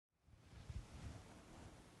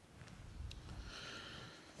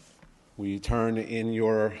We turn in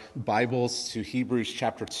your Bibles to Hebrews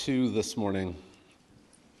chapter 2 this morning.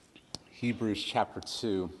 Hebrews chapter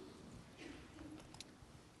 2.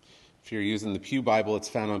 If you're using the Pew Bible, it's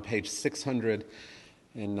found on page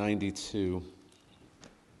 692.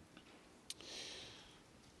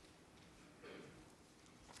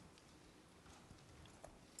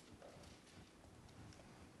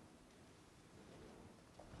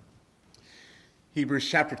 Hebrews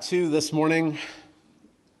chapter 2 this morning.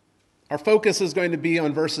 Our focus is going to be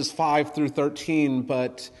on verses 5 through 13,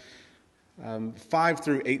 but 5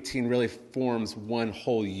 through 18 really forms one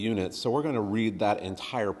whole unit. So we're going to read that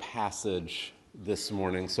entire passage this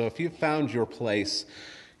morning. So if you've found your place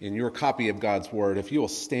in your copy of God's Word, if you will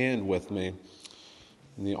stand with me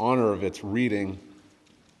in the honor of its reading,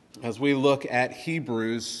 as we look at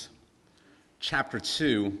Hebrews chapter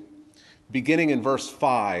 2, beginning in verse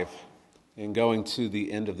 5 and going to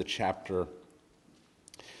the end of the chapter.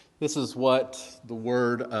 This is what the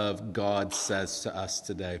Word of God says to us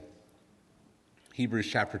today. Hebrews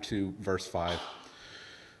chapter 2, verse 5.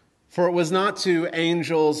 For it was not to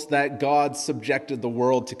angels that God subjected the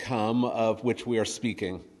world to come, of which we are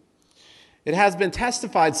speaking. It has been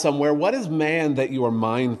testified somewhere, what is man that you are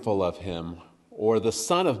mindful of him, or the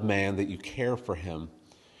son of man that you care for him?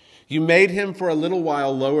 You made him for a little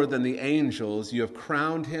while lower than the angels. You have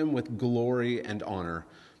crowned him with glory and honor,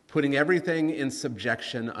 putting everything in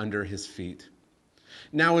subjection under his feet.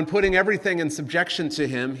 Now, in putting everything in subjection to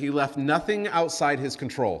him, he left nothing outside his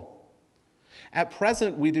control. At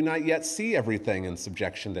present, we do not yet see everything in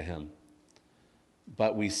subjection to him,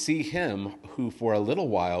 but we see him who for a little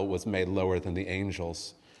while was made lower than the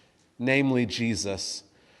angels, namely Jesus,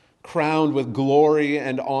 crowned with glory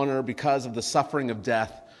and honor because of the suffering of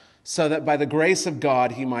death, so that by the grace of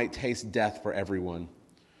God he might taste death for everyone.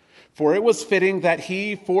 For it was fitting that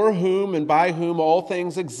he, for whom and by whom all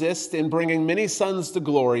things exist, in bringing many sons to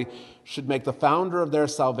glory, should make the founder of their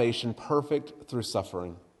salvation perfect through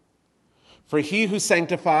suffering. For he who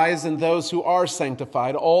sanctifies and those who are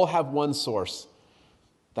sanctified all have one source.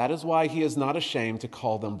 That is why he is not ashamed to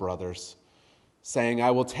call them brothers, saying,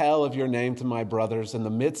 I will tell of your name to my brothers. In the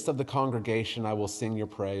midst of the congregation I will sing your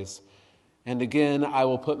praise. And again I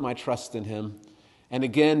will put my trust in him. And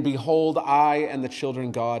again, behold, I and the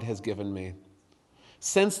children God has given me.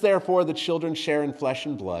 Since therefore the children share in flesh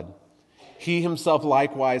and blood, he himself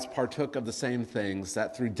likewise partook of the same things,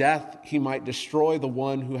 that through death he might destroy the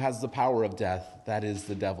one who has the power of death, that is,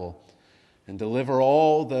 the devil, and deliver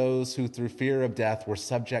all those who through fear of death were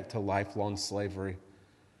subject to lifelong slavery.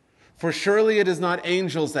 For surely it is not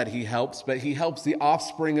angels that he helps, but he helps the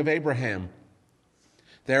offspring of Abraham.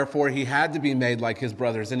 Therefore, he had to be made like his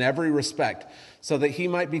brothers in every respect, so that he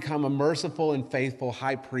might become a merciful and faithful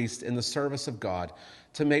high priest in the service of God,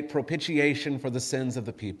 to make propitiation for the sins of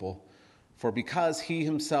the people. For because he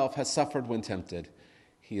himself has suffered when tempted,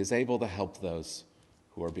 he is able to help those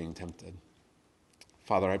who are being tempted.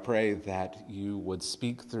 Father, I pray that you would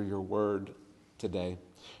speak through your word today.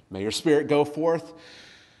 May your Spirit go forth,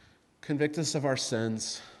 convict us of our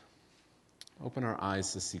sins, open our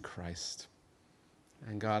eyes to see Christ.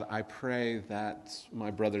 And God, I pray that my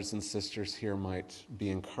brothers and sisters here might be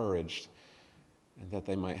encouraged and that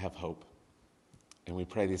they might have hope. And we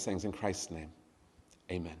pray these things in Christ's name.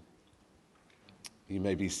 Amen. You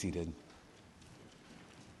may be seated.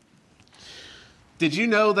 Did you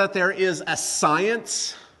know that there is a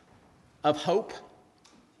science of hope?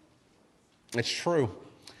 It's true.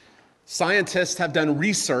 Scientists have done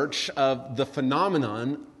research of the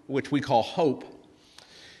phenomenon which we call hope.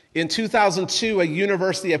 In 2002, a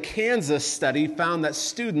University of Kansas study found that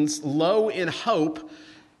students low in hope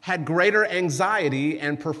had greater anxiety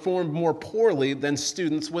and performed more poorly than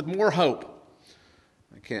students with more hope.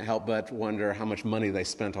 I can't help but wonder how much money they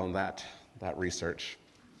spent on that research.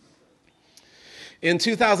 In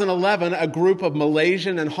 2011, a group of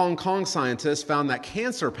Malaysian and Hong Kong scientists found that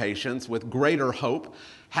cancer patients with greater hope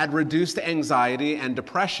had reduced anxiety and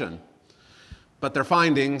depression. But their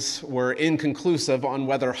findings were inconclusive on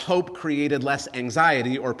whether hope created less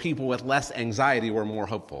anxiety or people with less anxiety were more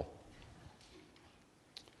hopeful.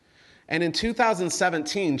 And in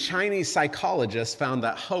 2017, Chinese psychologists found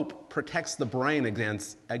that hope protects the brain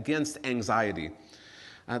against anxiety.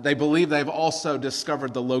 They believe they've also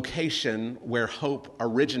discovered the location where hope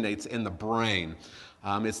originates in the brain.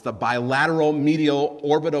 It's the bilateral medial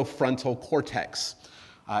orbitofrontal cortex.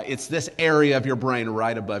 It's this area of your brain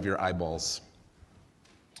right above your eyeballs.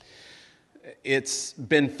 It's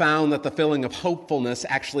been found that the feeling of hopefulness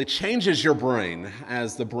actually changes your brain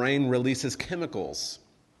as the brain releases chemicals.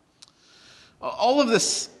 All of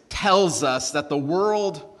this tells us that the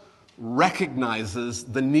world recognizes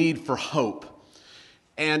the need for hope.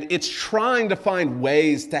 And it's trying to find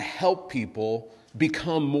ways to help people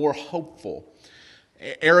become more hopeful.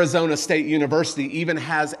 Arizona State University even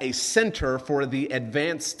has a center for the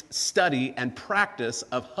advanced study and practice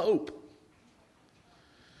of hope.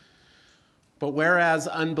 But whereas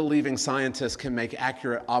unbelieving scientists can make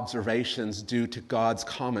accurate observations due to God's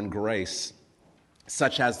common grace,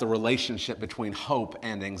 such as the relationship between hope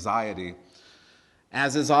and anxiety,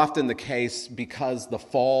 as is often the case because the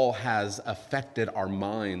fall has affected our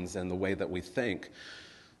minds and the way that we think,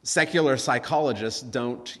 secular psychologists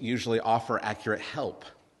don't usually offer accurate help.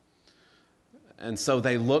 And so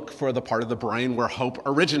they look for the part of the brain where hope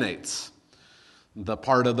originates, the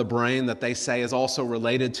part of the brain that they say is also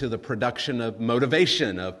related to the production of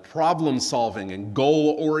motivation, of problem solving, and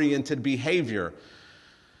goal-oriented behavior.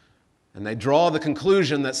 And they draw the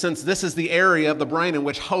conclusion that since this is the area of the brain in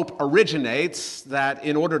which hope originates, that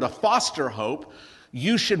in order to foster hope,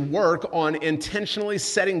 you should work on intentionally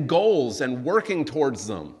setting goals and working towards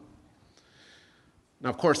them. Now,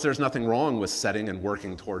 of course, there's nothing wrong with setting and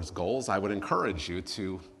working towards goals. I would encourage you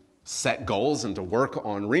to set goals and to work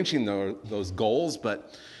on reaching those goals.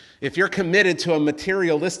 But if you're committed to a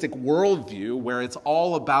materialistic worldview where it's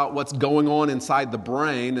all about what's going on inside the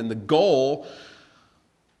brain and the goal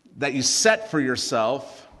that you set for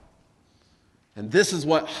yourself, and this is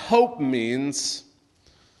what hope means,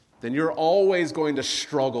 then you're always going to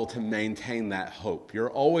struggle to maintain that hope.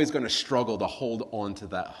 You're always going to struggle to hold on to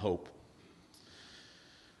that hope.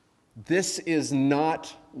 This is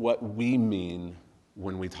not what we mean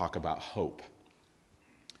when we talk about hope,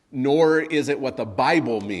 nor is it what the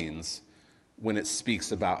Bible means when it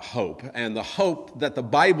speaks about hope. And the hope that the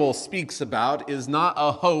Bible speaks about is not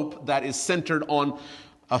a hope that is centered on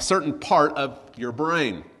a certain part of your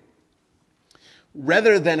brain.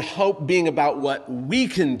 Rather than hope being about what we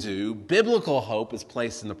can do, biblical hope is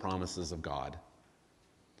placed in the promises of God.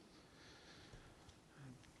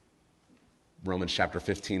 Romans chapter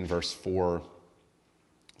 15, verse 4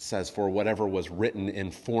 says, "For whatever was written in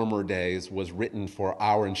former days was written for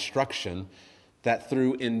our instruction, that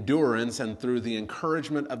through endurance and through the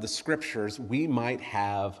encouragement of the Scriptures we might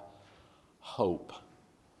have hope."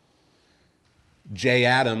 J.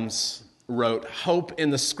 Adams wrote, "Hope in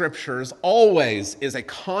the Scriptures always is a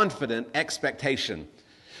confident expectation.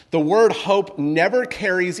 The word hope never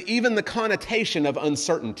carries even the connotation of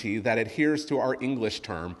uncertainty that adheres to our English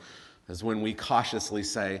term, as when we cautiously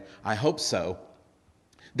say, 'I hope so.'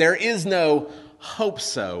 There is no hope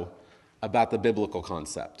so about the biblical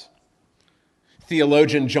concept."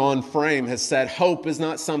 Theologian John Frame has said, "Hope is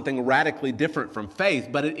not something radically different from faith,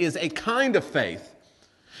 but it is a kind of faith.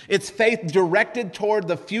 It's faith directed toward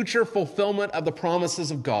the future fulfillment of the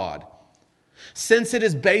promises of God. Since it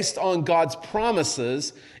is based on God's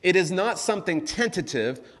promises, it is not something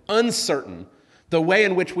tentative, uncertain, the way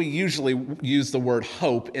in which we usually use the word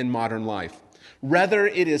hope in modern life. Rather,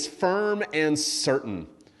 it is firm and certain.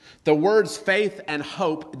 The words faith and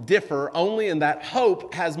hope differ only in that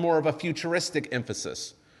hope has more of a futuristic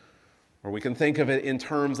emphasis, or we can think of it in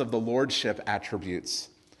terms of the lordship attributes.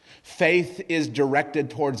 Faith is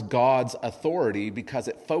directed towards God's authority because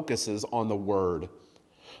it focuses on the Word.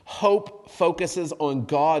 Hope focuses on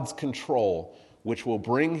God's control, which will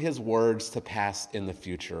bring His words to pass in the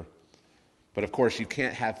future. But of course, you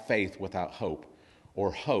can't have faith without hope,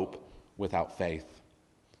 or hope without faith.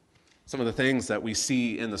 Some of the things that we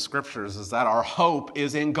see in the Scriptures is that our hope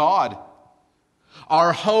is in God.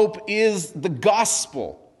 Our hope is the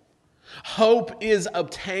gospel. Hope is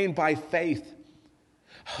obtained by faith.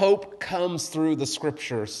 Hope comes through the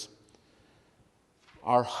Scriptures.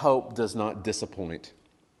 Our hope does not disappoint.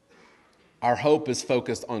 Our hope is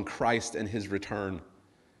focused on Christ and His return.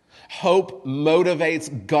 Hope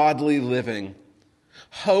motivates godly living.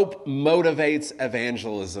 Hope motivates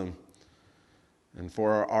evangelism. And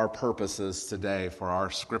for our purposes today, for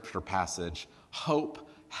our Scripture passage, hope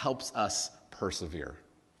helps us persevere.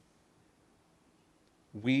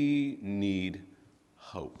 We need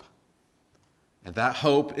hope. And that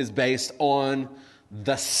hope is based on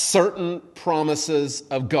the certain promises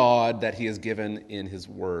of God that He has given in His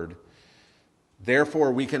Word.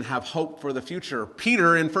 Therefore, we can have hope for the future.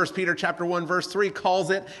 Peter, in 1 Peter chapter 1, verse 3, calls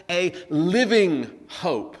it a living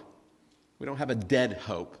hope. We don't have a dead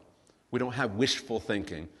hope. We don't have wishful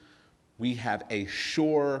thinking. We have a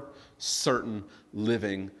sure, certain,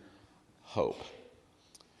 living hope.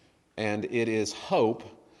 And it is hope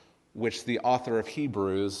which the author of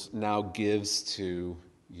Hebrews now gives to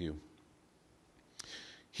you.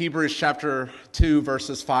 Hebrews chapter 2,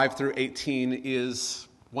 verses 5 through 18 is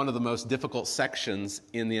one of the most difficult sections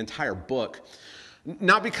in the entire book.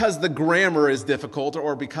 Not because the grammar is difficult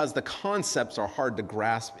or because the concepts are hard to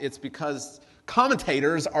grasp. It's because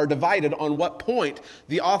commentators are divided on what point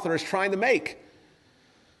the author is trying to make.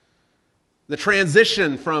 The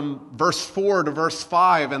transition from verse 4 to verse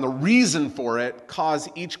 5 and the reason for it cause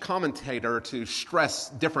each commentator to stress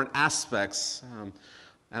different aspects.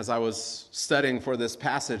 As I was studying for this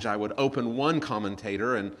passage, I would open one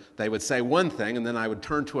commentator and they would say one thing, and then I would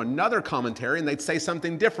turn to another commentary and they'd say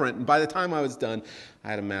something different. And by the time I was done, I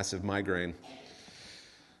had a massive migraine.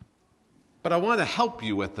 But I want to help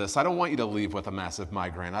you with this. I don't want you to leave with a massive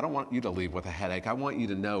migraine. I don't want you to leave with a headache. I want you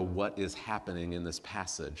to know what is happening in this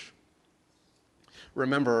passage.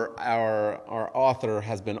 Remember, our author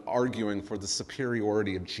has been arguing for the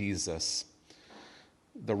superiority of Jesus.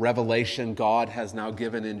 The revelation God has now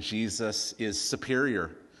given in Jesus is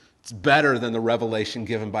superior. It's better than the revelation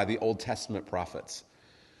given by the Old Testament prophets.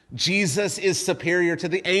 Jesus is superior to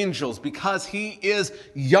the angels because he is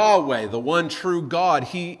Yahweh, the one true God.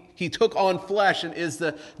 He took on flesh and is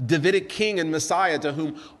the Davidic king and Messiah to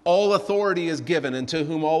whom all authority is given and to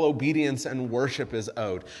whom all obedience and worship is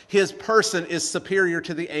owed. His person is superior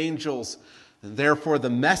to the angels. And therefore, the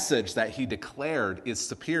message that he declared is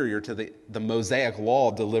superior to the Mosaic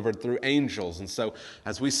law delivered through angels. And so,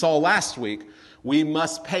 as we saw last week, we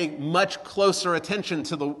must pay much closer attention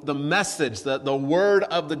to the message, the word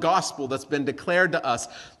of the gospel that's been declared to us,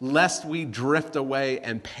 lest we drift away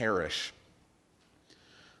and perish.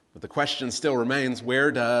 But the question still remains,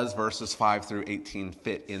 where does verses 5 through 18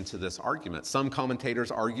 fit into this argument? Some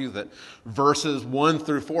commentators argue that verses 1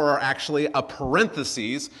 through 4 are actually a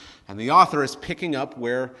parenthesis, and the author is picking up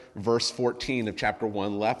where verse 14 of chapter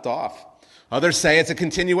 1 left off. Others say it's a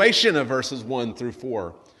continuation of verses 1 through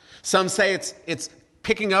 4. Some say it's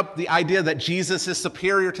picking up the idea that Jesus is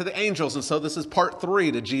superior to the angels, and so this is part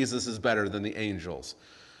 3 to Jesus is better than the angels.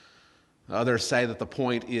 Others say that the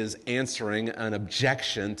point is answering an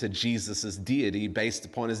objection to Jesus' deity based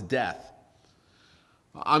upon his death.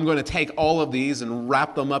 I'm going to take all of these and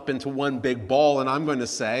wrap them up into one big ball, and I'm going to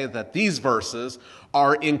say that these verses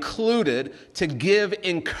are included to give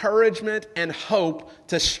encouragement and hope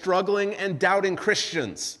to struggling and doubting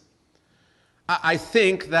Christians. I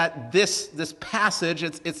think that this passage,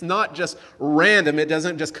 it's not just random. It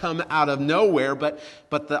doesn't just come out of nowhere, but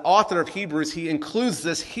the author of Hebrews, he includes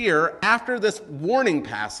this here after this warning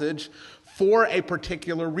passage for a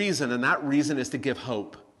particular reason, and that reason is to give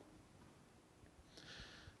hope.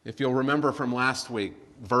 If you'll remember from last week,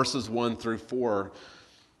 verses 1 through 4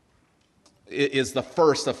 is the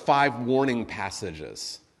first of 5 warning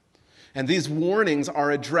passages. And these warnings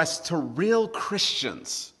are addressed to real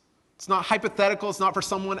Christians. It's not hypothetical. It's not for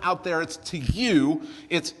someone out there. It's to you.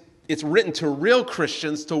 It's written to real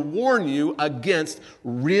Christians to warn you against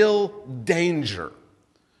real danger.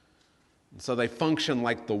 And so they function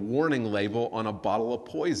like the warning label on a bottle of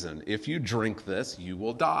poison. If you drink this, you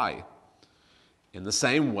will die. In the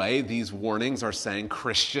same way, these warnings are saying,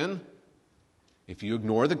 Christian, if you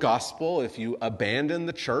ignore the gospel, if you abandon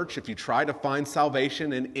the church, if you try to find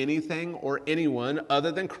salvation in anything or anyone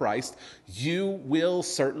other than Christ, you will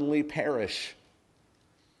certainly perish.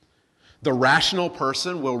 The rational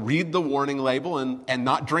person will read the warning label and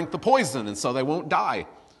not drink the poison, and so they won't die.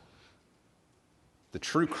 The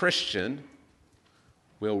true Christian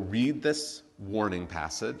will read this warning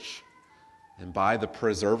passage, and by the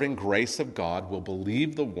preserving grace of God will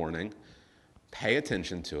believe the warning, pay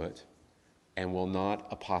attention to it, and will not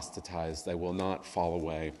apostatize. They will not fall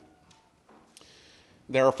away.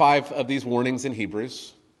 There are 5 of these warnings in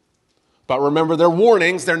Hebrews. But remember, they're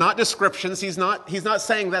warnings. They're not descriptions. He's not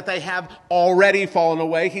saying that they have already fallen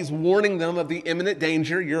away. He's warning them of the imminent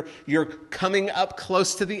danger. You're coming up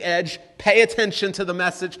close to the edge. Pay attention to the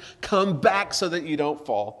message. Come back so that you don't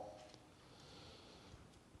fall.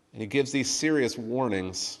 And he gives these serious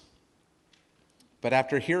warnings. But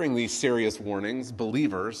after hearing these serious warnings,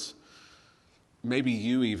 believers, maybe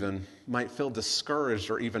you even might feel discouraged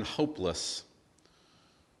or even hopeless.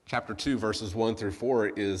 Chapter 2, verses 1 through 4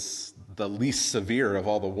 is the least severe of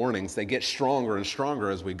all the warnings. They get stronger and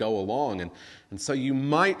stronger as we go along. And so you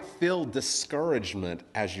might feel discouragement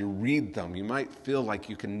as you read them. You might feel like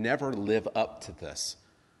you can never live up to this.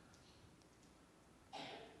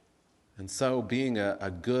 And so being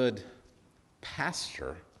a good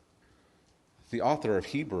pastor, the author of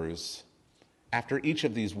Hebrews, after each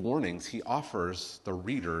of these warnings, he offers the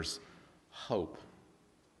readers hope.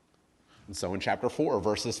 And so in chapter 4,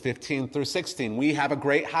 verses 15 through 16, we have a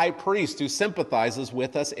great high priest who sympathizes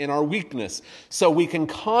with us in our weakness, so we can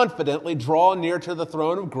confidently draw near to the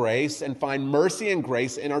throne of grace and find mercy and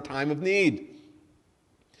grace in our time of need.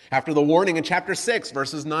 After the warning in chapter 6,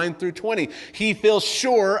 verses 9 through 20, he feels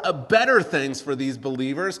sure of better things for these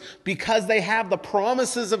believers because they have the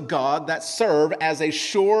promises of God that serve as a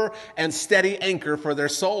sure and steady anchor for their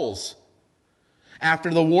souls.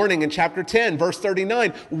 After the warning in chapter 10, verse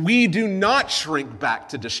 39, we do not shrink back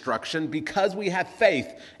to destruction because we have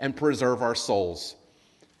faith and preserve our souls.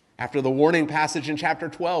 After the warning passage in chapter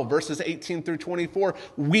 12, verses 18 through 24,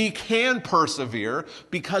 we can persevere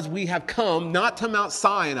because we have come not to Mount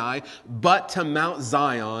Sinai, but to Mount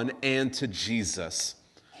Zion and to Jesus.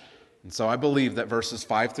 And so I believe that verses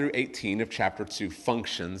 5 through 18 of chapter 2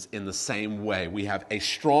 functions in the same way. We have a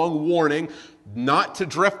strong warning not to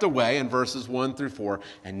drift away in verses 1 through 4.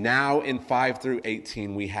 And now in 5 through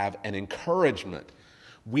 18, we have an encouragement.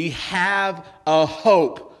 We have a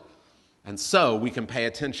hope. And so we can pay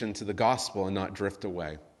attention to the gospel and not drift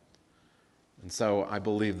away. And so I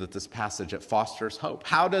believe that this passage, it fosters hope.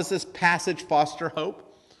 How does this passage foster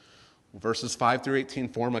hope? Verses 5 through 18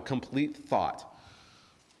 form a complete thought.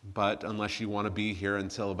 But unless you want to be here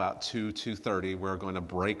until about 2:30, we're going to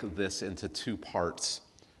break this into two parts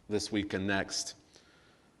this week and next.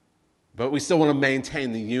 But we still want to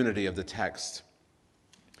maintain the unity of the text.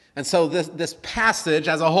 And so this passage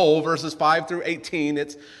as a whole, verses 5 through 18,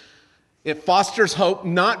 it fosters hope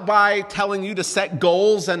not by telling you to set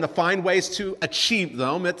goals and to find ways to achieve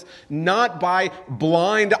them. It's not by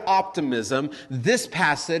blind optimism. This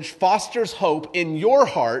passage fosters hope in your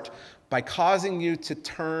heart by causing you to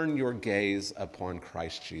turn your gaze upon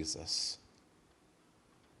Christ Jesus.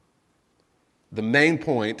 The main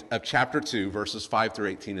point of chapter 2, verses 5 through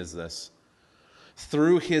 18 is this.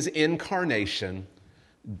 Through his incarnation,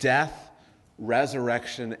 death,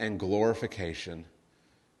 resurrection, and glorification,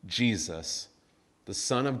 Jesus, the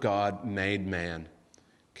Son of God made man,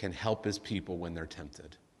 can help his people when they're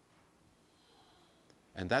tempted.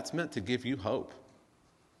 And that's meant to give you hope.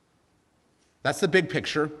 That's the big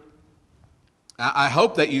picture. I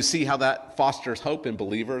hope that you see how that fosters hope in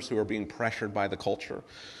believers who are being pressured by the culture,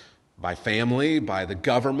 by family, by the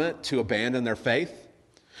government to abandon their faith.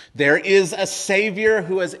 There is a Savior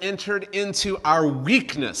who has entered into our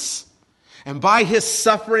weakness. And by his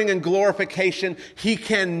suffering and glorification, he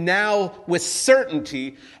can now, with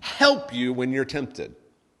certainty, help you when you're tempted.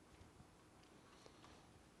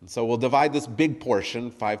 And so we'll divide this big portion,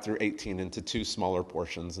 5 through 18, into two smaller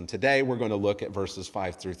portions. And today we're going to look at verses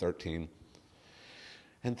 5 through 13.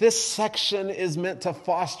 And this section is meant to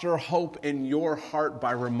foster hope in your heart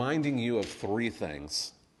by reminding you of three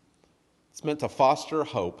things. It's meant to foster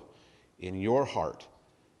hope in your heart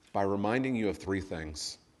by reminding you of three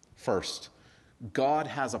things. First, God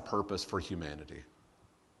has a purpose for humanity.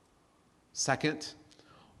 Second,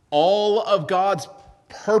 all of God's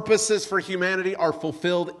purposes for humanity are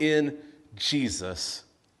fulfilled in Jesus.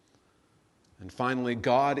 And finally,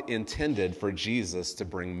 God intended for Jesus to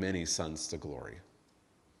bring many sons to glory.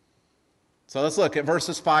 So let's look at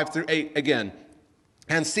verses 5 through 8 again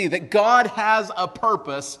and see that God has a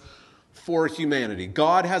purpose for humanity.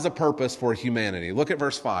 God has a purpose for humanity. Look at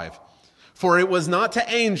verse 5. For it was not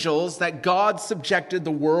to angels that God subjected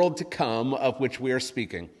the world to come of which we are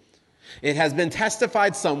speaking. It has been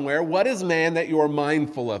testified somewhere, what is man that you are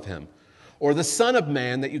mindful of him? Or the son of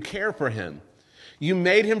man that you care for him? You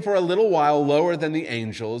made him for a little while lower than the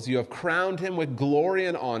angels. You have crowned him with glory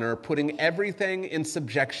and honor, putting everything in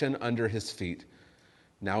subjection under his feet.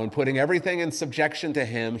 Now in putting everything in subjection to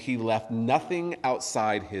him, he left nothing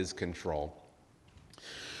outside his control.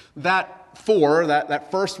 That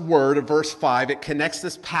first word of verse 5, it connects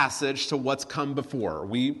this passage to what's come before.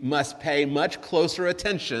 We must pay much closer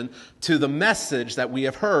attention to the message that we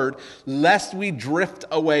have heard, lest we drift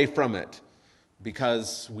away from it,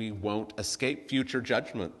 because we won't escape future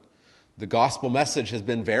judgment. The gospel message has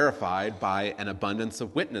been verified by an abundance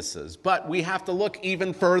of witnesses, but we have to look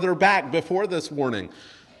even further back before this warning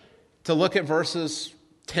to look at verses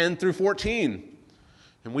 10 through 14.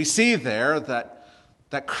 And we see there that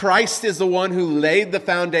Christ is the one who laid the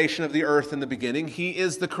foundation of the earth in the beginning. He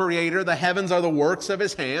is the creator. The heavens are the works of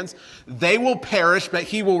his hands. They will perish, but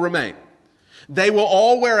he will remain. They will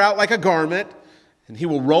all wear out like a garment, and he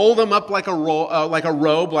will roll them up like a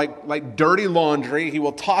robe, like dirty laundry. He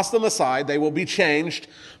will toss them aside. They will be changed,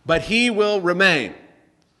 but he will remain.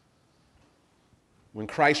 When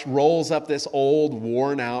Christ rolls up this old,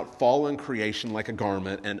 worn-out, fallen creation like a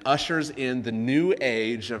garment and ushers in the new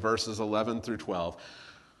age of verses 11 through 12,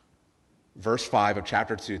 verse 5 of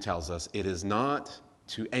chapter 2 tells us it is not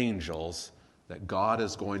to angels that God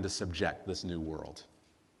is going to subject this new world.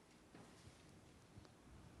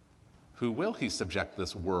 Who will he subject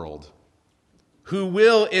this world? Who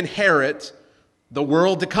will inherit the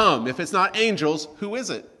world to come? If it's not angels, who is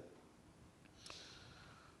it?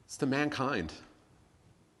 to mankind.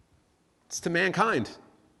 It's to mankind.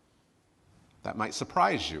 That might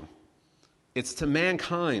surprise you. It's to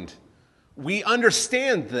mankind. We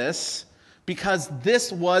understand this because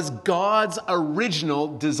this was God's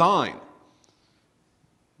original design.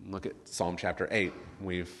 Look at Psalm chapter 8.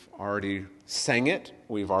 We've already sang it.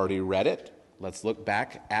 We've already read it. Let's look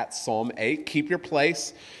back at Psalm 8. Keep your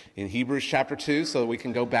place in Hebrews chapter 2 so that we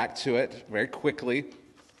can go back to it very quickly.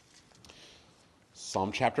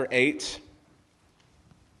 Psalm chapter 8.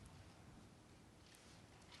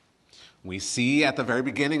 We see at the very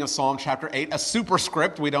beginning of Psalm chapter 8 a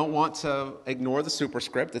superscript. We don't want to ignore the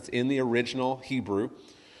superscript. It's in the original Hebrew.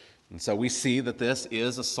 And so we see that this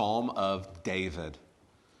is a psalm of David.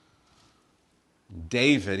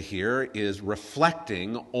 David here is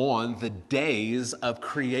reflecting on the days of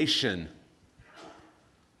creation.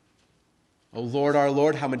 O Lord, our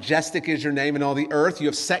Lord, how majestic is your name in all the earth. You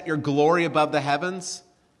have set your glory above the heavens.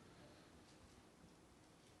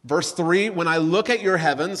 Verse 3, when I look at your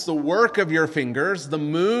heavens, the work of your fingers, the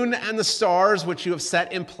moon and the stars which you have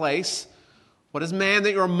set in place, what is man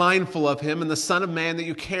that you are mindful of him, and the son of man that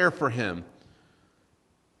you care for him?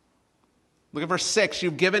 Look at verse 6.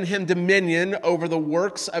 You've given him dominion over the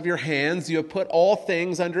works of your hands. You have put all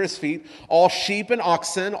things under his feet, all sheep and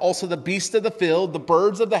oxen, also the beasts of the field, the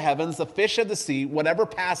birds of the heavens, the fish of the sea, whatever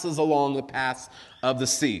passes along the paths of the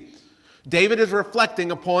sea. David is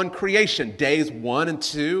reflecting upon creation. Days 1 and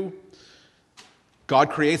 2, God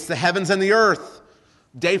creates the heavens and the earth.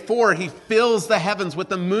 Day 4, he fills the heavens with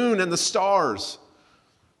the moon and the stars.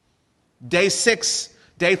 Day 6,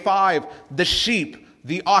 day 5, the sheep,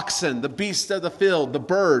 the oxen, the beasts of the field, the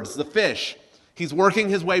birds, the fish. He's working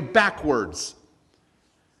his way backwards.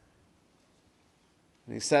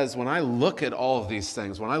 And he says, when I look at all of these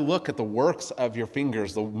things, when I look at the works of your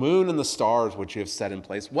fingers, the moon and the stars which you have set in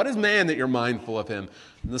place, what is man that you're mindful of him,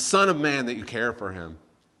 and the son of man that you care for him?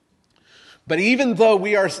 But even though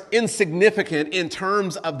we are insignificant in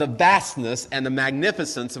terms of the vastness and the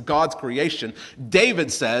magnificence of God's creation,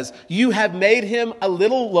 David says, you have made him a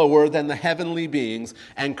little lower than the heavenly beings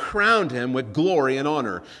and crowned him with glory and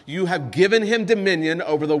honor. You have given him dominion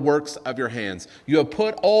over the works of your hands. You have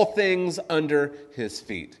put all things under his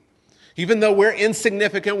feet. Even though we're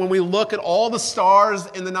insignificant, when we look at all the stars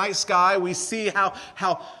in the night sky, we see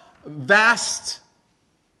how vast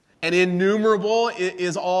and innumerable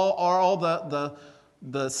are all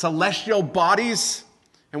the celestial bodies.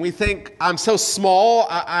 And we think, I'm so small,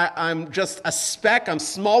 I'm just a speck, I'm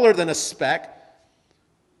smaller than a speck.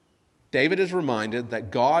 David is reminded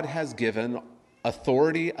that God has given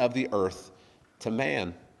authority of the earth to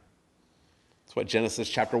man. That's what Genesis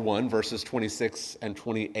chapter 1, verses 26 and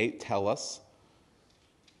 28 tell us.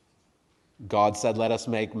 God said, let us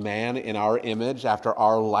make man in our image after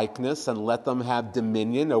our likeness, and let them have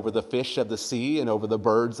dominion over the fish of the sea and over the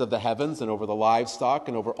birds of the heavens and over the livestock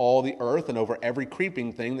and over all the earth and over every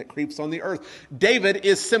creeping thing that creeps on the earth. David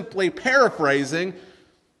is simply paraphrasing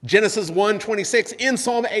Genesis 1:26 in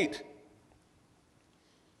Psalm 8.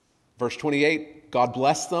 Verse 28, God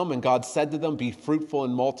blessed them, and God said to them, be fruitful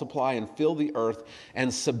and multiply and fill the earth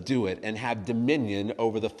and subdue it, and have dominion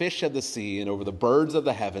over the fish of the sea and over the birds of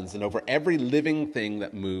the heavens and over every living thing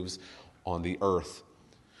that moves on the earth.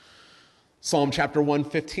 Psalm chapter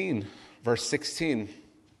 115, verse 16,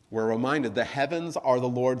 we're reminded the heavens are the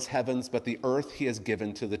Lord's heavens, but the earth he has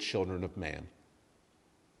given to the children of man.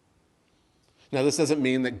 Now, this doesn't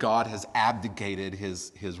mean that God has abdicated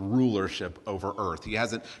his rulership over earth. He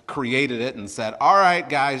hasn't created it and said, all right,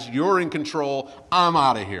 guys, you're in control. I'm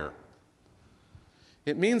out of here.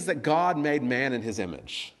 It means that God made man in his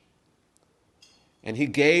image. And he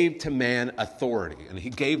gave to man authority. And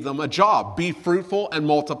he gave them a job. Be fruitful and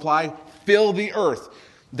multiply. Fill the earth.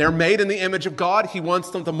 They're made in the image of God. He wants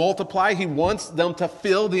them to multiply. He wants them to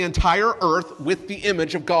fill the entire earth with the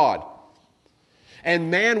image of God.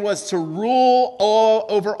 And man was to rule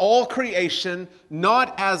over all creation,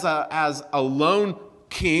 not as a lone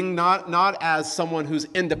king, not as someone who's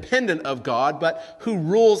independent of God, but who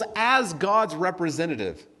rules as God's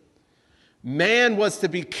representative. Man was to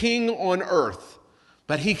be king on earth,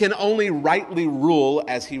 but he can only rightly rule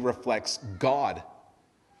as he reflects God,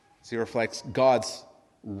 as he reflects God's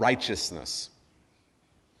righteousness.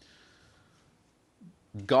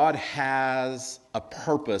 God has a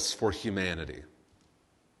purpose for humanity.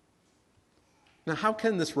 Now, how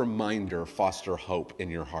can this reminder foster hope in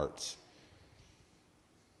your hearts?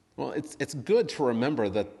 Well, it's good to remember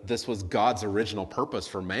that this was God's original purpose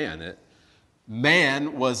for man.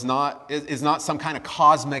 Man is not some kind of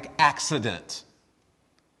cosmic accident.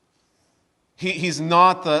 He's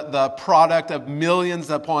not the product of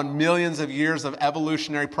millions upon millions of years of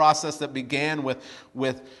evolutionary process that began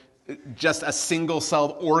with just a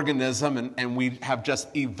single-celled organism, and we have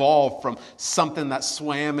just evolved from something that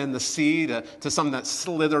swam in the sea to something that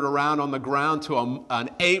slithered around on the ground to an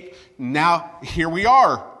ape. Now, here we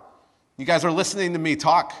are. You guys are listening to me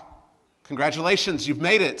talk. Congratulations, you've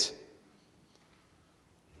made it.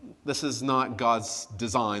 This is not God's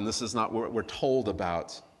design. This is not what we're told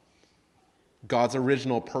about. God's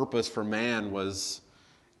original purpose for man was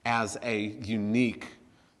as a unique,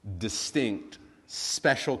 distinct,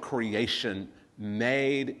 special creation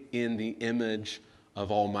made in the image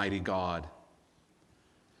of Almighty God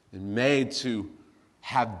and made to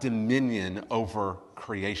have dominion over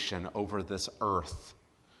creation, over this earth.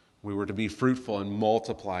 We were to be fruitful and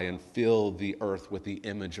multiply and fill the earth with the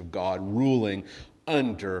image of God, ruling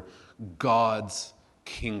under God's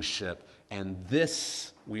kingship. And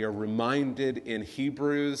this, we are reminded in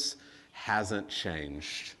Hebrews, hasn't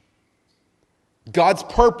changed. God's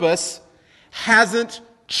purpose hasn't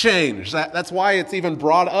changed. That's why it's even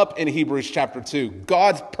brought up in Hebrews chapter 2.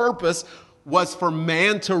 God's purpose was for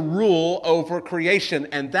man to rule over creation,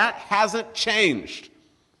 and that hasn't changed.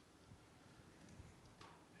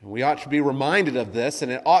 We ought to be reminded of this,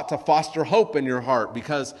 and it ought to foster hope in your heart,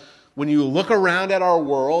 because when you look around at our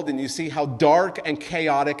world and you see how dark and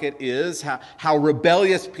chaotic it is, how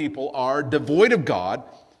rebellious people are, devoid of God,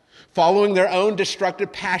 following their own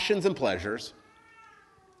destructive passions and pleasures,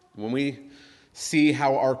 when we see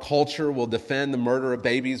how our culture will defend the murder of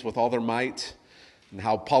babies with all their might, and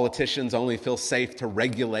how politicians only feel safe to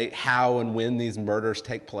regulate how and when these murders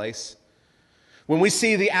take place, when we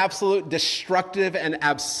see the absolute destructive and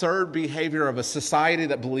absurd behavior of a society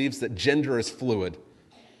that believes that gender is fluid,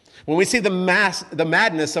 when we see the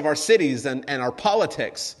madness of our cities and our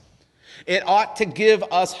politics, it ought to give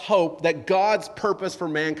us hope that God's purpose for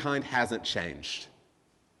mankind hasn't changed.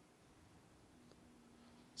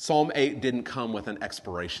 Psalm 8 didn't come with an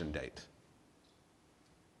expiration date.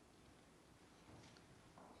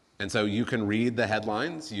 And so you can read the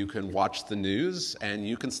headlines, you can watch the news, and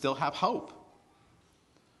you can still have hope.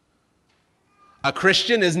 A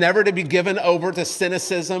Christian is never to be given over to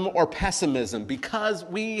cynicism or pessimism because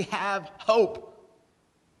we have hope.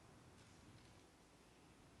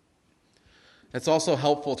 It's also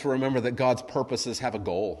helpful to remember that God's purposes have a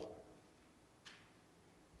goal.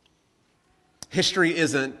 History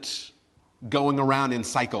isn't going around in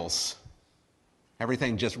cycles,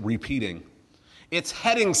 everything just repeating. It's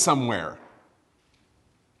heading somewhere.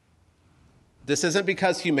 This isn't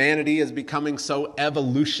because humanity is becoming so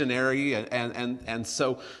evolutionary and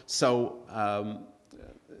so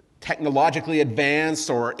technologically advanced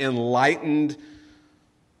or enlightened.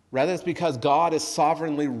 Rather, it's because God is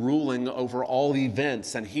sovereignly ruling over all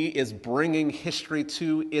events, and He is bringing history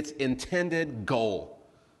to its intended goal,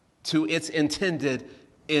 to its intended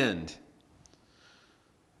end.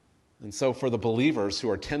 And so for the believers who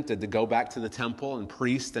are tempted to go back to the temple and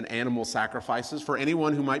priest and animal sacrifices, for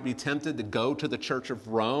anyone who might be tempted to go to the Church of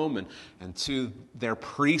Rome and to their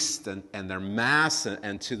priest and their mass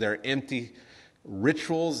and to their empty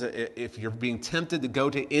rituals, if you're being tempted to go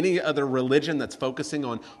to any other religion that's focusing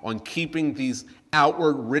on keeping these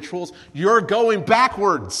outward rituals, you're going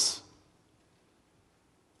backwards.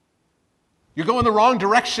 You're going the wrong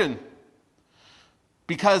direction.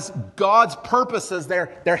 Because God's purposes,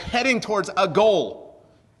 they're heading towards a goal,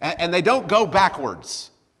 and they don't go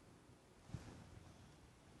backwards.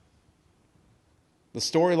 The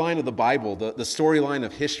storyline of the Bible, the storyline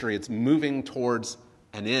of history, it's moving towards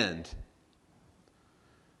an end.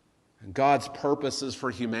 And God's purposes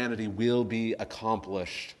for humanity will be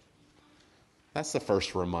accomplished. That's the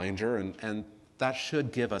first reminder, and that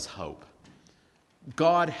should give us hope.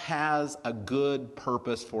 God has a good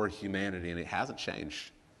purpose for humanity, and it hasn't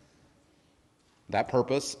changed. That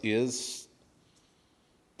purpose is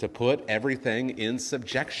to put everything in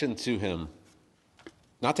subjection to Him.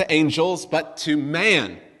 Not to angels, but to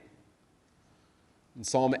man. And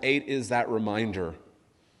Psalm 8 is that reminder.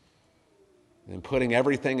 And putting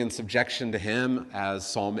everything in subjection to Him, as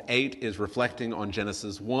Psalm 8 is reflecting on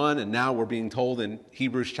Genesis 1, and now we're being told in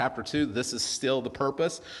Hebrews chapter 2, this is still the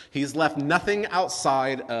purpose. He's left nothing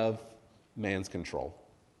outside of man's control.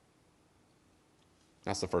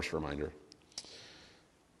 That's the first reminder.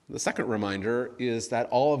 The second reminder is that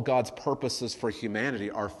all of God's purposes for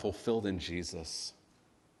humanity are fulfilled in Jesus.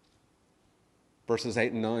 Verses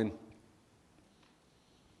 8 and 9.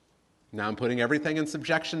 Now I'm putting everything in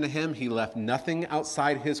subjection to him. He left nothing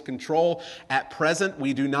outside his control. At present,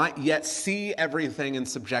 we do not yet see everything in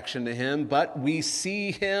subjection to him, but we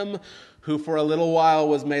see him who for a little while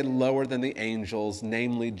was made lower than the angels,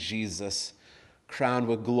 namely Jesus, crowned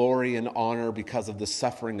with glory and honor because of the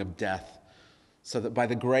suffering of death, so that by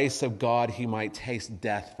the grace of God he might taste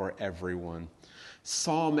death for everyone.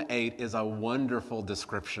 Psalm 8 is a wonderful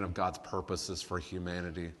description of God's purposes for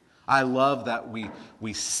humanity. I love that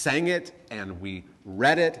we sang it and we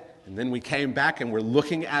read it, and then we came back and we're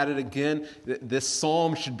looking at it again. This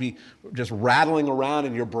psalm should be just rattling around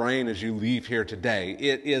in your brain as you leave here today.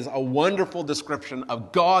 It is a wonderful description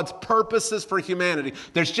of God's purposes for humanity.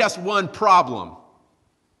 There's just one problem.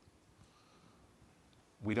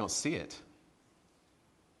 We don't see it.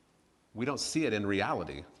 We don't see it in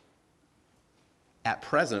reality. At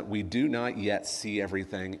present, we do not yet see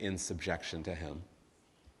everything in subjection to him.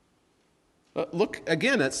 Look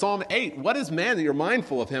again at Psalm 8. What is man that you're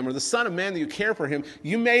mindful of him, or the son of man that you care for him?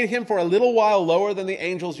 You made him for a little while lower than the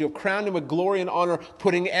angels. You have crowned him with glory and honor,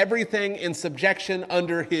 putting everything in subjection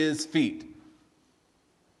under his feet.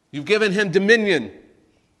 You've given him dominion.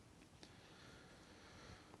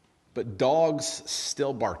 But dogs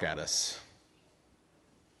still bark at us,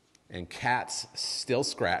 and cats still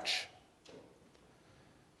scratch.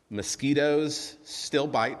 Mosquitoes still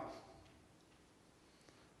bite.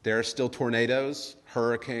 There are still tornadoes,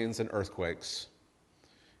 hurricanes, and earthquakes.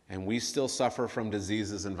 And we still suffer from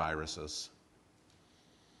diseases and viruses.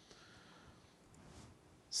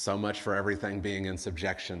 So much for everything being in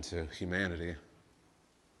subjection to humanity.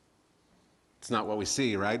 It's not what we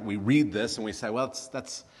see, right? We read this and we say, well,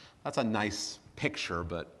 that's a nice picture,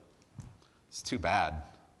 but it's too bad.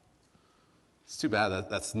 It's too bad that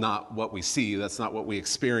that's not what we see. That's not what we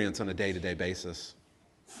experience on a day-to-day basis.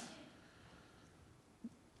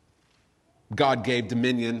 God gave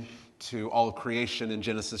dominion to all of creation in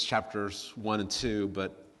Genesis chapters 1 and 2,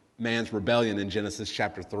 but man's rebellion in Genesis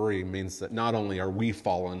chapter 3 means that not only are we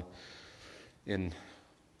fallen in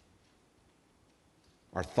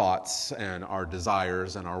our thoughts and our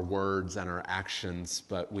desires and our words and our actions,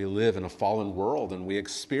 but we live in a fallen world and we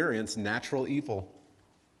experience natural evil.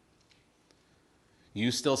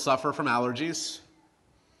 You still suffer from allergies.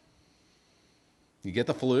 You get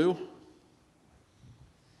the flu.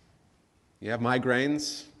 You have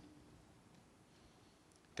migraines.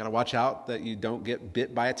 Got to watch out that you don't get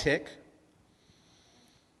bit by a tick.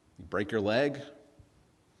 You break your leg.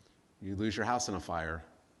 You lose your house in a fire.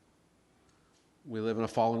 We live in a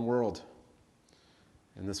fallen world.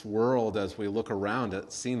 And this world, as we look around,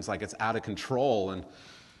 it seems like it's out of control.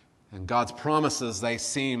 And God's promises, they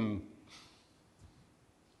seem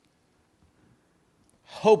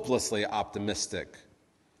hopelessly optimistic,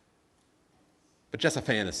 but just a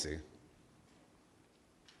fantasy.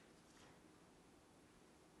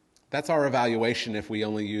 That's our evaluation if we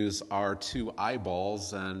only use our two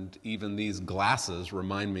eyeballs, and even these glasses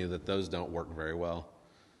remind me that those don't work very well.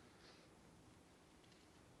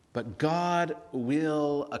 But God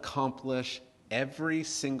will accomplish every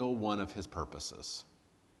single one of his purposes.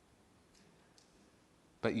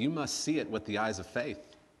 But you must see it with the eyes of faith.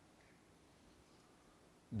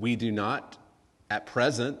 We do not, at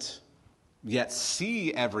present, yet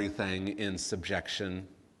see everything in subjection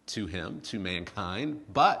to him, to mankind,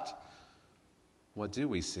 but what do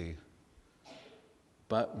we see?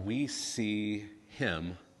 But we see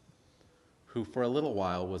him who for a little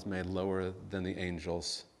while was made lower than the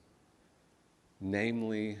angels,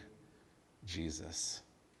 namely Jesus.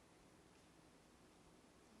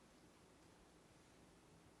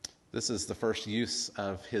 This is the first use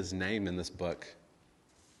of his name in this book.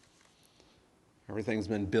 Everything's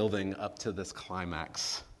been building up to this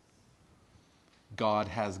climax. God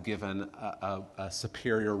has given a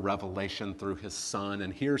superior revelation through his Son,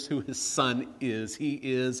 and here's who his Son is. He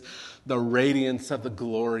is the radiance of the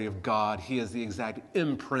glory of God. He is the exact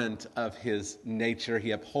imprint of his nature.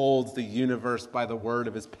 He upholds the universe by the word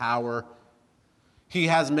of his power. He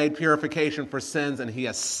has made purification for sins, and he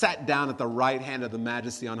has sat down at the right hand of the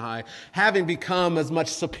Majesty on high, having become as much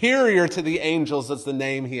superior to the angels as the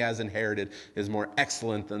name he has inherited is more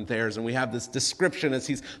excellent than theirs. And we have this description as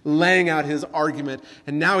he's laying out his argument.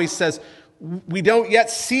 And now he says, we don't yet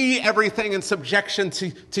see everything in subjection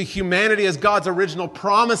to humanity as God's original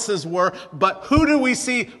promises were, but who do we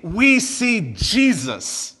see? We see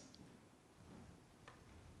Jesus.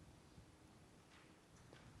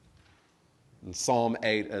 And Psalm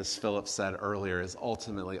 8, as Philip said earlier, is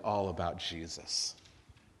ultimately all about Jesus.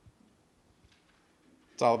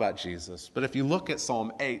 It's all about Jesus. But if you look at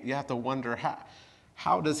Psalm 8, you have to wonder,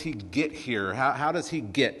 how does he get here? How does he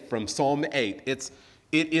get from Psalm 8?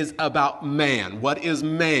 It is about man. What is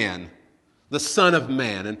man? The Son of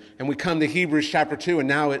Man. And we come to Hebrews chapter 2, and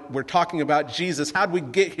now we're talking about Jesus. How did we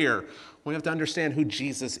get here? We have to understand who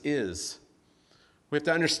Jesus is. We have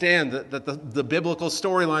to understand that the biblical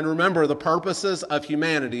storyline, remember, the purposes of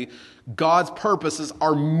humanity, God's purposes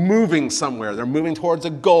are moving somewhere. They're moving towards a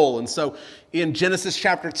goal. And so in Genesis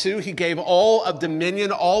chapter 2, he gave all of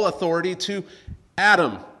dominion, all authority to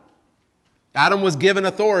Adam. Adam was given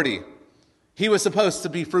authority. He was supposed to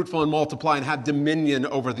be fruitful and multiply and have dominion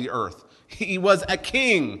over the earth. He was a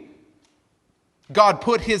king. God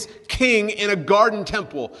put his king in a garden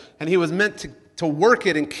temple, and he was meant to work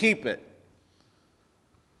it and keep it.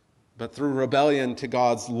 But through rebellion to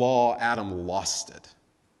God's law, Adam lost it.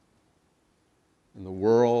 And the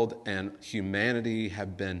world and humanity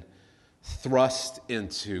have been thrust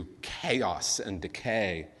into chaos and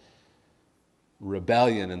decay,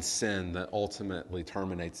 rebellion and sin that ultimately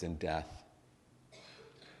terminates in death.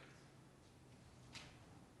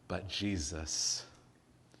 But Jesus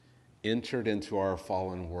entered into our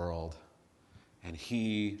fallen world, and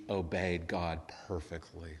he obeyed God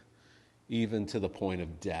perfectly, even to the point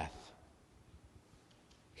of death.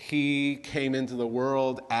 He came into the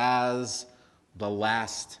world as the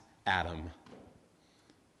last Adam,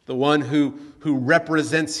 the one who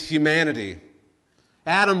represents humanity.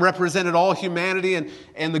 Adam represented all humanity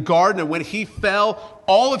in the garden, and when he fell,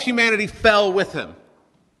 all of humanity fell with him.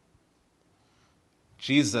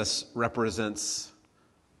 Jesus represents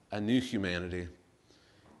a new humanity,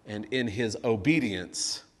 and in his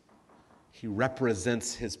obedience, he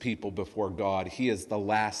represents his people before God. He is the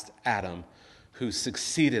last Adam who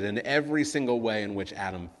succeeded in every single way in which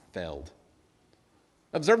Adam failed.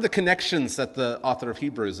 Observe the connections that the author of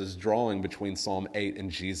Hebrews is drawing between Psalm 8 and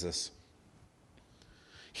Jesus.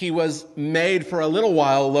 He was made for a little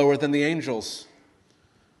while lower than the angels.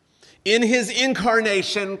 In his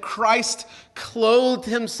incarnation, Christ clothed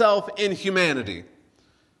himself in humanity.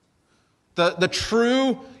 The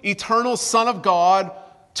true, eternal Son of God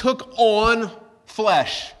took on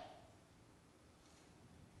flesh,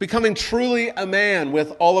 becoming truly a man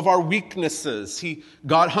with all of our weaknesses. He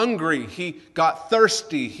got hungry, he got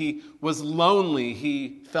thirsty, he was lonely,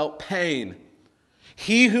 he felt pain.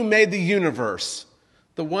 He who made the universe,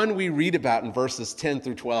 the one we read about in verses 10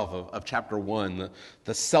 through 12 of chapter 1,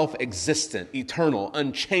 the self-existent, eternal,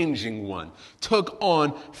 unchanging one, took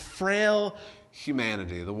on frail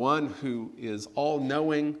humanity, the one who is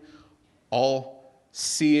all-knowing,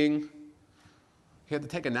 all-seeing. He had to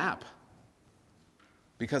take a nap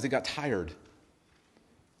because he got tired.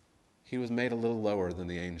 He was made a little lower than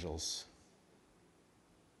the angels.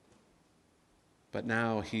 But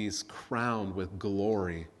now he's crowned with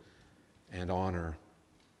glory and honor.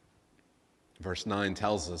 Verse 9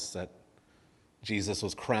 tells us that Jesus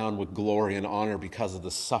was crowned with glory and honor because of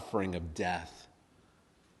the suffering of death.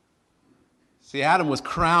 See, Adam was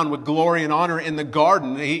crowned with glory and honor in the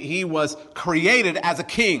garden. He was created as a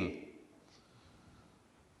king.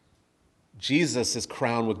 Jesus is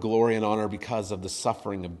crowned with glory and honor because of the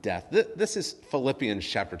suffering of death. This is Philippians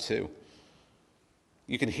chapter 2.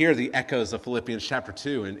 You can hear the echoes of Philippians chapter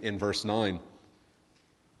 2 in verse 9.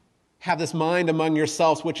 Have this mind among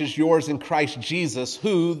yourselves, which is yours in Christ Jesus,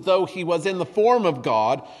 who, though he was in the form of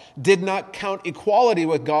God, did not count equality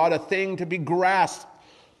with God a thing to be grasped,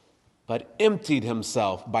 but emptied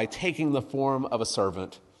himself by taking the form of a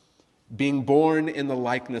servant, being born in the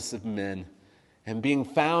likeness of men. And being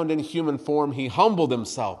found in human form, he humbled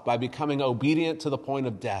himself by becoming obedient to the point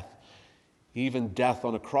of death, even death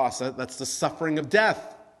on a cross. That's the suffering of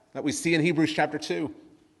death that we see in Hebrews chapter 2.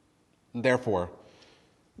 And therefore,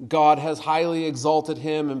 God has highly exalted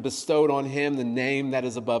him and bestowed on him the name that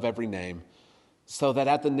is above every name, so that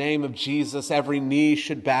at the name of Jesus every knee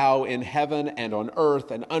should bow in heaven and on earth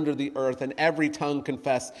and under the earth, and every tongue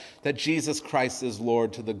confess that Jesus Christ is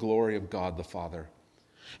Lord, to the glory of God the Father.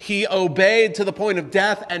 He obeyed to the point of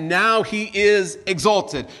death, and now he is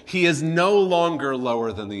exalted. He is no longer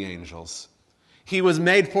lower than the angels. He was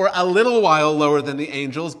made for a little while lower than the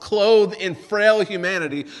angels, clothed in frail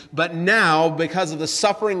humanity, but now, because of the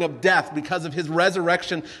suffering of death, because of his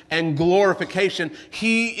resurrection and glorification,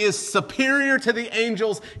 he is superior to the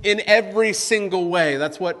angels in every single way.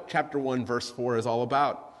 That's what chapter 1, verse 4 is all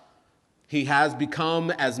about. He has become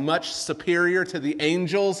as much superior to the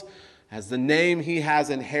angels as the name he has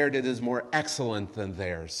inherited is more excellent than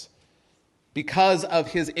theirs. Because of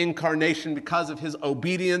his incarnation, because of his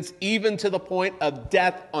obedience, even to the point of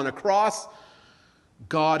death on a cross,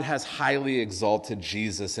 God has highly exalted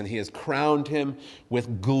Jesus, and he has crowned him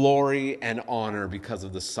with glory and honor because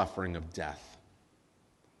of the suffering of death.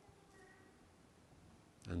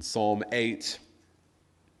 And Psalm 8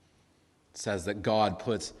 It says that God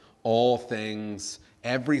puts all things,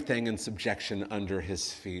 everything in subjection under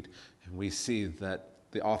his feet. And we see that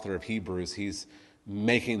the author of Hebrews, he's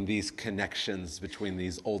making these connections between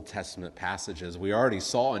these Old Testament passages. We already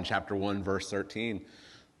saw in chapter 1, verse 13,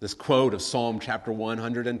 this quote of Psalm chapter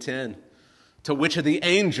 110. To which of the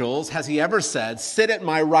angels has he ever said, "Sit at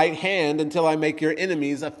my right hand until I make your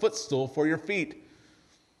enemies a footstool for your feet"?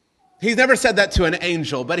 He's never said that to an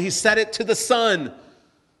angel, but he said it to the Son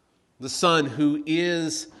who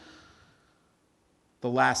is the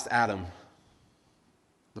last Adam,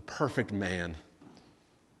 the perfect man,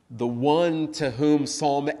 the one to whom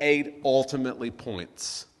Psalm 8 ultimately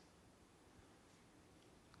points.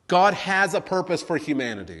 God has a purpose for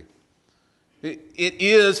humanity. It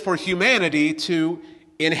is for humanity to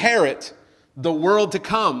inherit the world to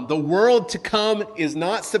come. The world to come is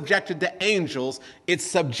not subjected to angels, it's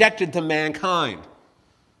subjected to mankind.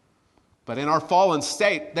 But in our fallen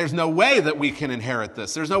state, there's no way that we can inherit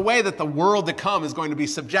this. There's no way that the world to come is going to be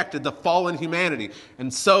subjected to fallen humanity.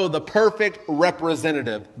 And so the perfect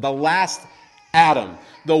representative, the last Adam,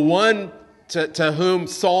 the one to whom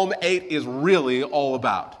Psalm 8 is really all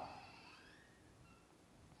about,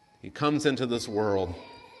 he comes into this world,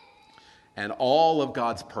 and all of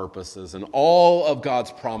God's purposes and all of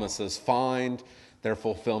God's promises find their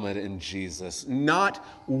fulfillment in Jesus. Not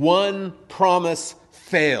one promise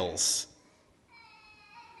fails.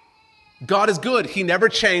 God is good. He never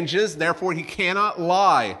changes, therefore he cannot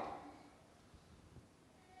lie.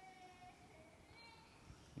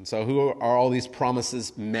 And so who are all these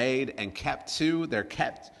promises made and kept to? They're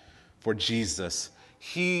kept for Jesus.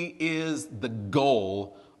 He is the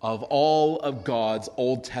goal of all of God's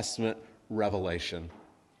Old Testament revelation.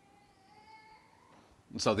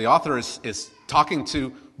 And so the author is talking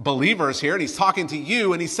to believers here, and he's talking to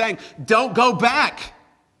you, and he's saying, don't go back.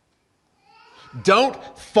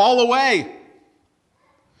 Don't fall away.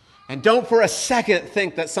 And don't for a second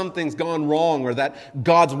think that something's gone wrong or that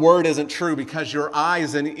God's word isn't true because your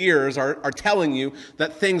eyes and ears are telling you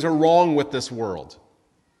that things are wrong with this world.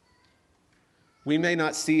 We may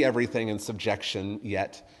not see everything in subjection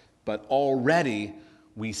yet, but already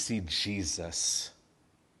we see Jesus.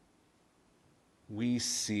 We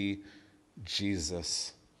see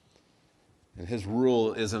Jesus. And his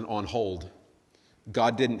rule isn't on hold.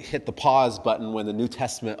 God didn't hit the pause button when the New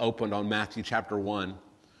Testament opened on Matthew chapter 1.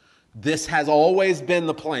 This has always been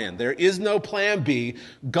the plan. There is no plan B.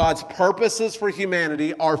 God's purposes for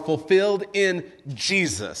humanity are fulfilled in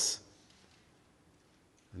Jesus.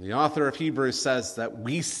 And the author of Hebrews says that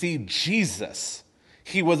we see Jesus.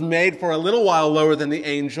 He was made for a little while lower than the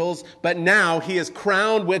angels, but now he is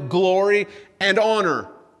crowned with glory and honor.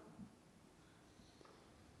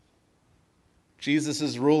 Jesus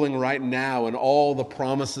is ruling right now, and all the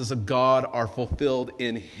promises of God are fulfilled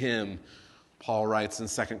in him. Paul writes in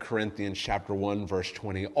 2 Corinthians chapter 1, verse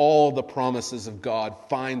 20, all the promises of God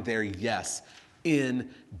find their yes in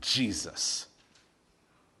Jesus.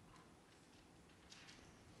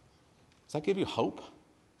 Does that give you hope?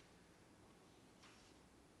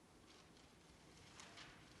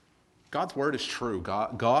 God's word is true.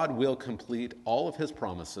 God will complete all of his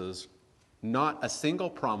promises. Not a single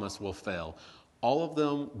promise will fail. All of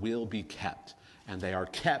them will be kept, and they are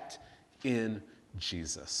kept in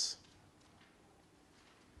Jesus.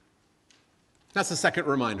 That's the second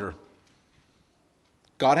reminder.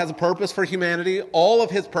 God has a purpose for humanity. All of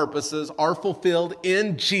his purposes are fulfilled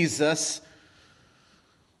in Jesus.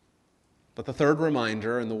 But the third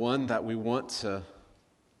reminder, and the one that we want to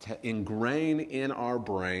ingrain in our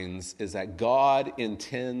brains, is that God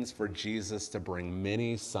intends for Jesus to bring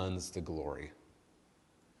many sons to glory.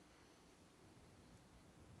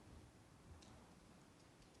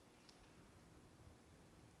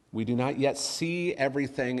 We do not yet see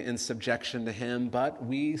everything in subjection to him, but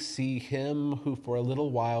we see him who for a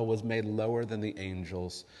little while was made lower than the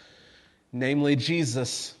angels, namely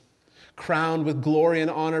Jesus, crowned with glory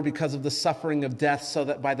and honor because of the suffering of death, so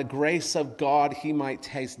that by the grace of God he might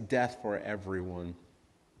taste death for everyone.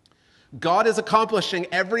 God is accomplishing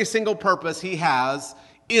every single purpose he has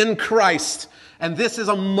in Christ. And this is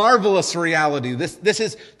a marvelous reality. This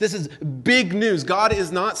is big news. God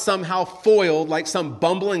is not somehow foiled like some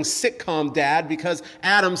bumbling sitcom dad because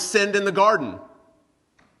Adam sinned in the garden.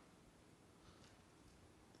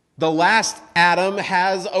 The last Adam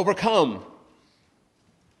has overcome.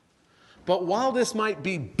 But while this might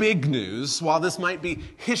be big news, while this might be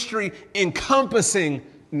history-encompassing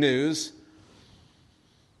news,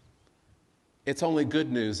 it's only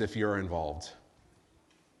good news if you're involved.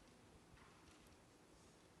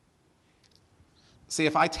 See,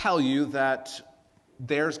 if I tell you that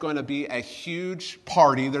there's going to be a huge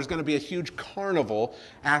party, there's going to be a huge carnival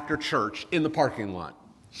after church in the parking lot.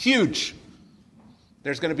 Huge.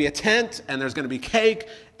 There's going to be a tent, and there's going to be cake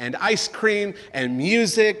and ice cream and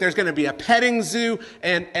music. There's going to be a petting zoo,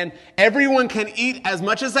 and everyone can eat as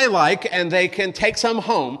much as they like, and they can take some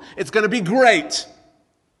home. It's going to be great.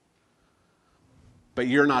 But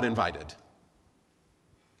you're not invited.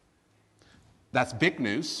 That's big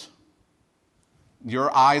news.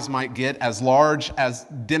 Your eyes might get as large as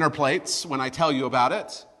dinner plates when I tell you about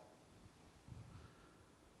it.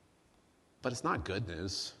 But it's not good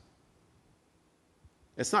news.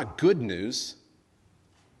 It's not good news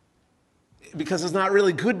because it's not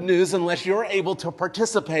really good news unless you're able to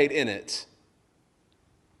participate in it.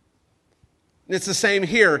 It's the same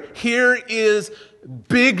here. Here is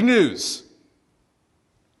big news.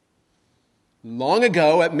 Long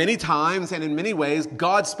ago, at many times and in many ways,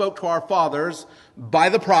 God spoke to our fathers by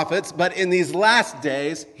the prophets, but in these last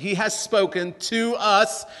days, he has spoken to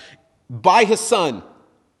us by his Son,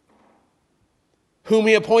 whom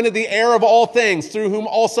he appointed the heir of all things, through whom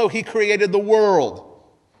also he created the world.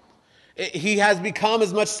 He has become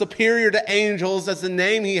as much superior to angels as the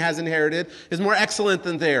name he has inherited is more excellent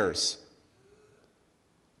than theirs.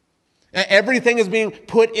 Everything is being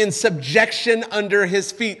put in subjection under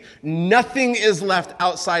his feet. Nothing is left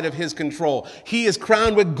outside of his control. He is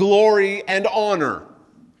crowned with glory and honor.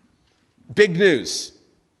 Big news.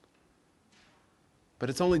 But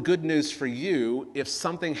it's only good news for you if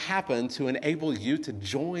something happened to enable you to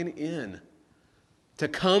join in, to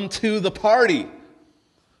come to the party.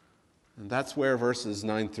 And that's where verses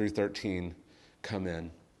 9 through 13 come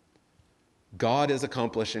in. God is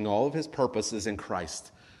accomplishing all of his purposes in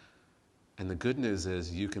Christ. And the good news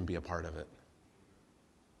is you can be a part of it.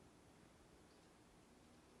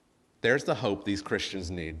 There's the hope these Christians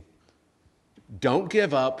need. Don't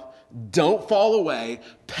give up. Don't fall away.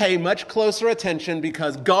 Pay much closer attention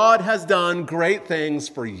because God has done great things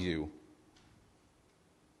for you.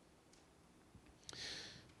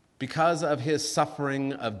 Because of his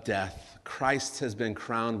suffering of death, Christ has been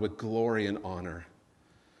crowned with glory and honor.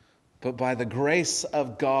 But by the grace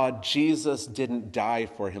of God, Jesus didn't die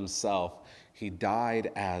for himself. He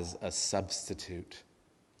died as a substitute.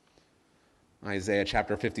 Isaiah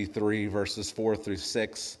chapter 53, verses 4 through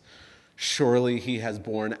 6. Surely he has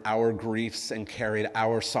borne our griefs and carried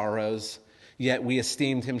our sorrows. Yet we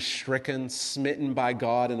esteemed him stricken, smitten by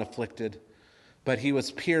God, and afflicted. But he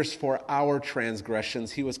was pierced for our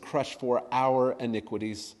transgressions. He was crushed for our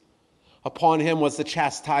iniquities. Upon him was the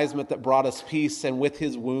chastisement that brought us peace, and with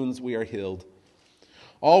his wounds we are healed.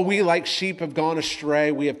 All we like sheep have gone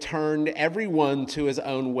astray. We have turned every one to his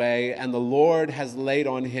own way, and the Lord has laid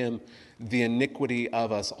on him the iniquity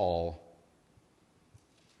of us all.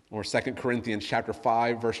 Or 2 Corinthians chapter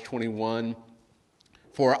 5, verse 21.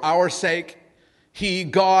 For our sake, he,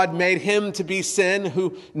 God, made him to be sin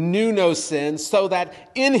who knew no sin, so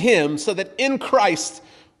that in Christ,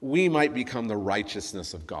 we might become the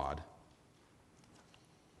righteousness of God.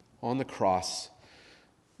 On the cross,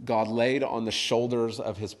 God laid on the shoulders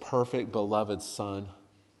of his perfect, beloved Son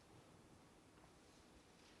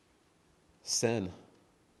sin,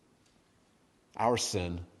 our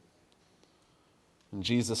sin. And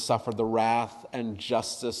Jesus suffered the wrath and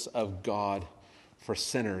justice of God for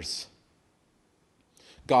sinners.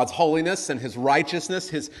 God's holiness and his righteousness,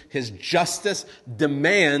 his justice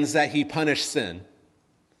demands that he punish sin.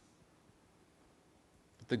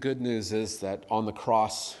 But the good news is that on the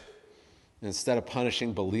cross, instead of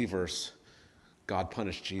punishing believers, God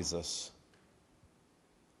punished Jesus.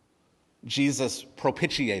 Jesus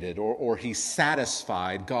propitiated, or he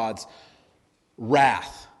satisfied God's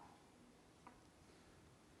wrath.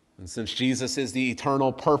 And since Jesus is the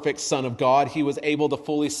eternal, perfect Son of God, he was able to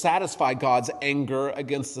fully satisfy God's anger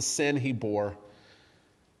against the sin he bore.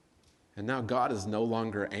 And now God is no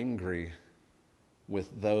longer angry with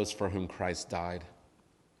those for whom Christ died.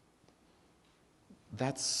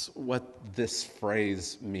 That's what this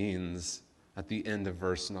phrase means at the end of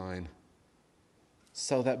verse 9.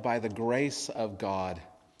 So that by the grace of God,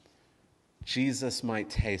 Jesus might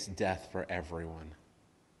taste death for everyone.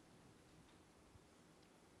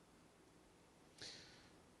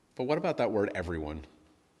 But what about that word everyone?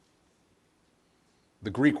 The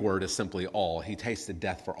Greek word is simply all. He tasted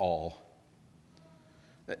death for all.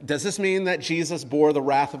 Does this mean that Jesus bore the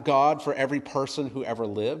wrath of God for every person who ever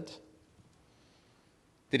lived?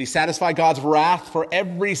 Did he satisfy God's wrath for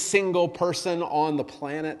every single person on the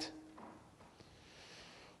planet?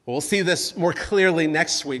 We'll see this more clearly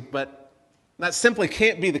next week, but that simply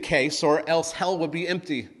can't be the case, or else hell would be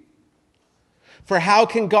empty. For how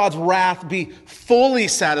can God's wrath be fully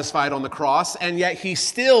satisfied on the cross, and yet he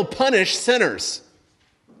still punished sinners?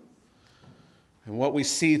 And what we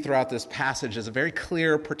see throughout this passage is a very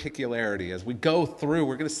clear particularity. As we go through,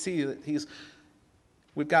 we're going to see that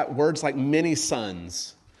we've got words like many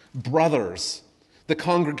sons, brothers, the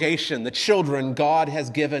congregation, the children God has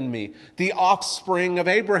given me, the offspring of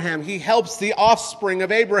Abraham. He helps the offspring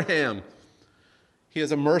of Abraham. He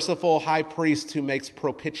is a merciful high priest who makes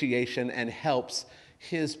propitiation and helps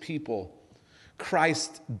his people.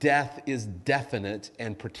 Christ's death is definite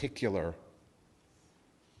and particular.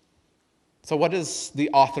 So what does the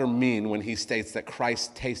author mean when he states that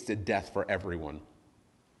Christ tasted death for everyone?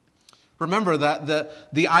 Remember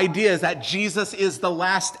that the idea is that Jesus is the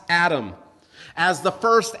last Adam. As the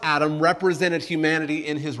first Adam represented humanity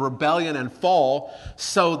in his rebellion and fall,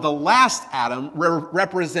 so the last Adam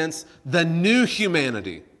represents the new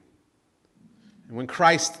humanity. And when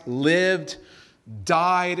Christ lived,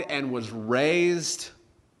 died, and was raised,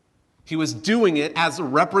 he was doing it as a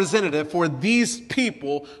representative for these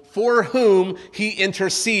people for whom he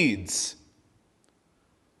intercedes.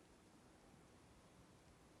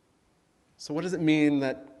 So what does it mean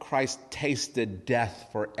that Christ tasted death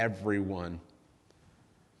for everyone?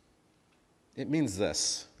 It means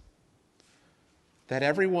this, that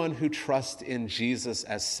everyone who trusts in Jesus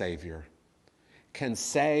as Savior can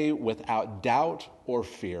say without doubt or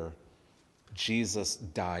fear, Jesus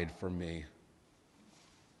died for me.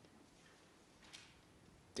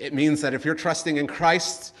 It means that if you're trusting in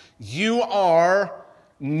Christ, you are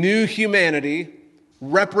new humanity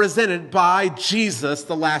represented by Jesus,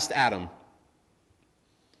 the last Adam.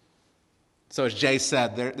 So as Jay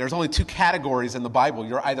said, there's only two categories in the Bible.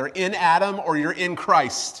 You're either in Adam or you're in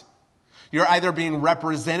Christ. You're either being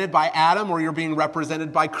represented by Adam or you're being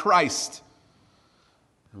represented by Christ.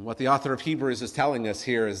 And what the author of Hebrews is telling us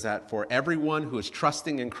here is that for everyone who is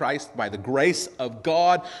trusting in Christ by the grace of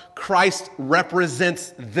God, Christ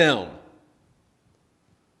represents them.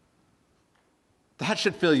 That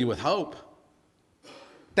should fill you with hope.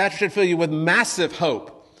 That should fill you with massive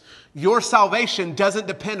hope. Your salvation doesn't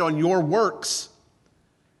depend on your works.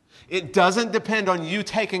 It doesn't depend on you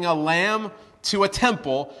taking a lamb to a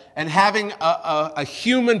temple and having a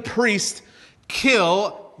human priest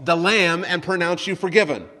kill the lamb and pronounce you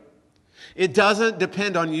forgiven. It doesn't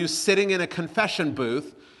depend on you sitting in a confession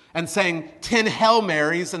booth and saying 10 Hail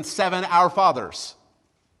Marys and 7 Our Fathers.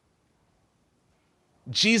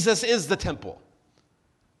 Jesus is the temple.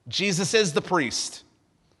 Jesus is the priest.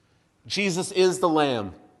 Jesus is the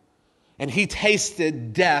lamb. And he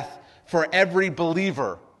tasted death for every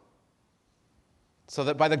believer. So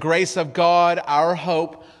that by the grace of God, our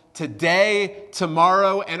hope today,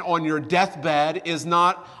 tomorrow, and on your deathbed is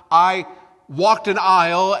not, I walked an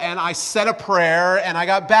aisle and I said a prayer and I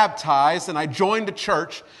got baptized and I joined a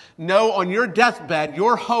church. No, on your deathbed,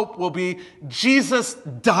 your hope will be, Jesus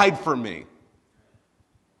died for me.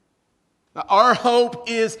 Now, our hope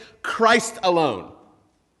is Christ alone,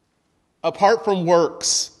 apart from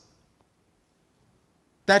works.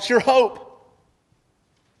 That's your hope.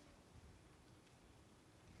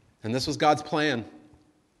 And this was God's plan.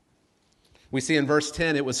 We see in verse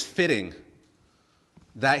 10, it was fitting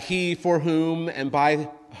that he for whom and by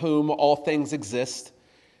whom all things exist,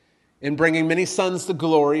 in bringing many sons to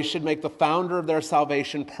glory, should make the founder of their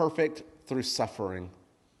salvation perfect through suffering.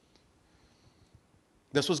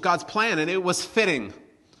 This was God's plan, and it was fitting.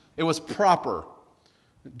 It was proper.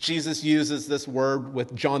 Jesus uses this word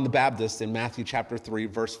with John the Baptist in Matthew chapter 3,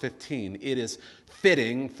 verse 15. It is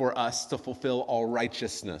fitting for us to fulfill all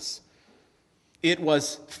righteousness. It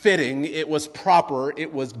was fitting, it was proper,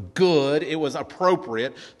 it was good, it was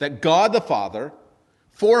appropriate that God the Father,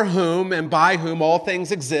 for whom and by whom all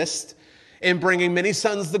things exist, in bringing many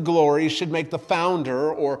sons to glory, should make the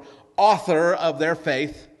founder or author of their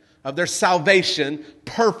faith, of their salvation,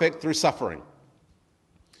 perfect through suffering.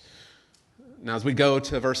 Now, as we go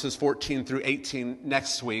to verses 14 through 18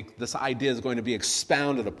 next week, this idea is going to be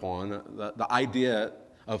expounded upon, the idea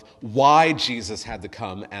of why Jesus had to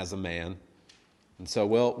come as a man. And so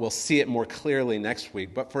we'll see it more clearly next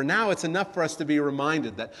week. But for now, it's enough for us to be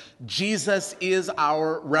reminded that Jesus is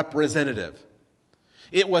our representative.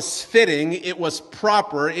 It was fitting, it was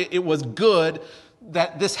proper, it was good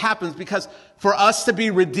that this happens because for us to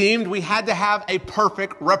be redeemed, we had to have a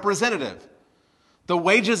perfect representative. The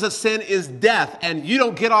wages of sin is death, and you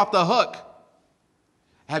don't get off the hook.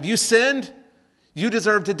 Have you sinned? You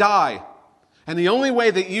deserve to die. And the only way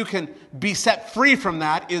that you can be set free from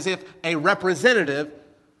that is if a representative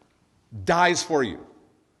dies for you.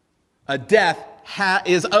 A death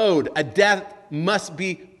is owed. A death must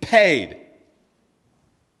be paid.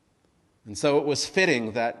 And so it was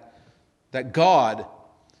fitting that God,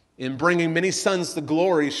 in bringing many sons to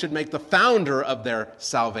glory, should make the founder of their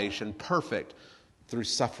salvation perfect through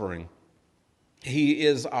suffering. He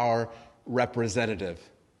is our representative.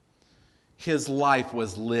 His life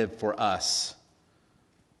was lived for us.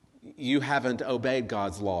 You haven't obeyed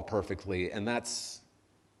God's law perfectly, and that's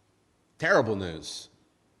terrible news.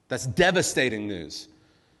 That's devastating news.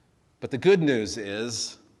 But the good news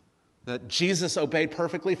is that Jesus obeyed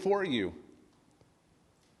perfectly for you.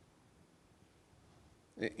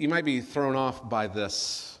 You might be thrown off by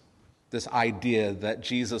this idea that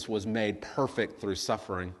Jesus was made perfect through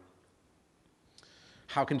suffering.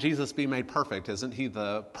 How can Jesus be made perfect? Isn't he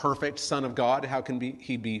the perfect Son of God? How can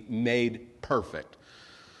he be made perfect?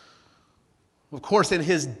 Of course, in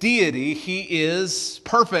his deity, he is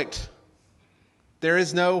perfect.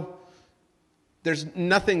 There's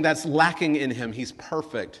nothing that's lacking in him. He's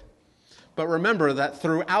perfect. But remember that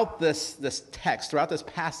throughout this text, throughout this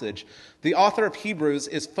passage, the author of Hebrews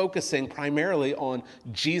is focusing primarily on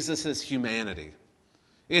Jesus' humanity,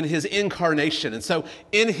 in his incarnation. And so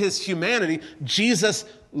in his humanity, Jesus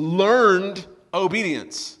learned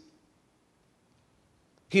obedience.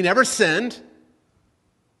 He never sinned,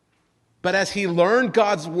 but as he learned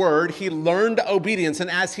God's word, he learned obedience. And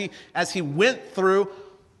as he went through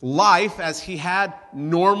life, as he had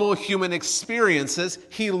normal human experiences,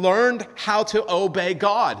 he learned how to obey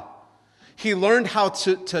God. He learned how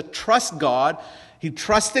to trust God. He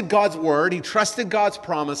trusted God's word. He trusted God's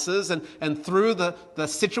promises. And through the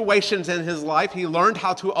situations in his life, he learned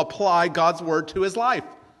how to apply God's word to his life.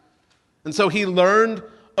 And so he learned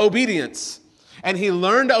obedience. And he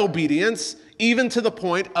learned obedience even to the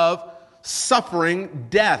point of suffering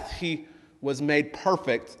death. He was made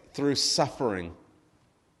perfect through suffering.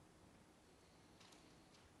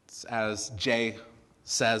 As Jay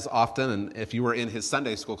says often, and if you were in his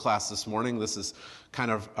Sunday school class this morning, this is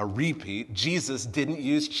kind of a repeat. Jesus didn't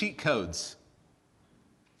use cheat codes.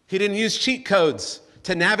 He didn't use cheat codes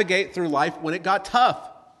to navigate through life when it got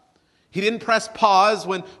tough. He didn't press pause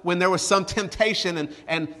when there was some temptation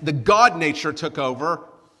and the God nature took over.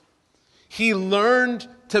 He learned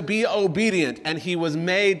to be obedient, and he was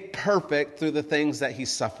made perfect through the things that he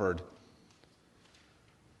suffered.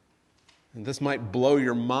 And this might blow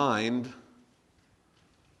your mind.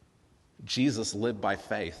 Jesus lived by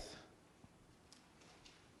faith.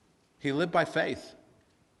 He lived by faith.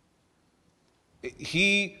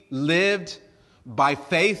 He lived by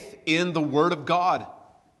faith in the Word of God.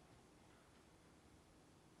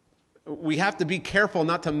 We have to be careful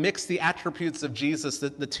not to mix the attributes of Jesus,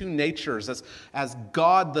 the two natures. As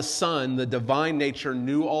God the Son, the divine nature,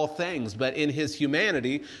 knew all things, but in his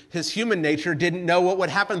humanity, his human nature didn't know what would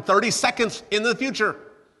happen 30 seconds in the future.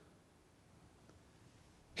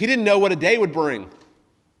 He didn't know what a day would bring.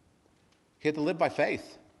 He had to live by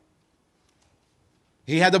faith.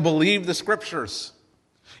 He had to believe the Scriptures.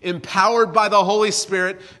 Empowered by the Holy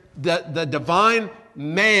Spirit, the divine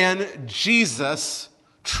man, Jesus,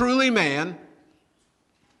 truly man,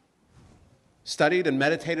 studied and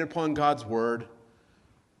meditated upon God's word,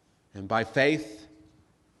 and by faith,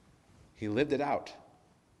 he lived it out.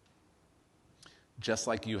 Just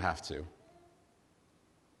like you have to.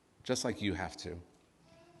 Just like you have to.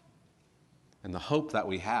 And the hope that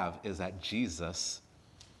we have is that Jesus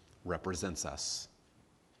represents us.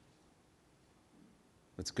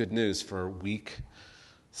 It's good news for weak,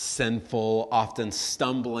 sinful, often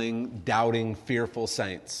stumbling, doubting, fearful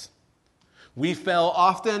saints. We fail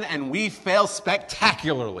often and we fail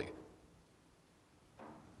spectacularly.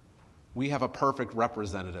 We have a perfect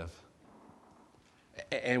representative.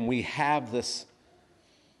 And we have this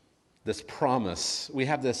promise. We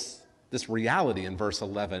have this reality in verse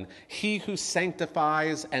 11. He who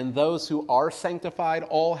sanctifies and those who are sanctified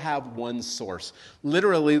all have one source.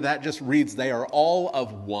 Literally, that just reads, they are all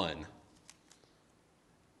of one.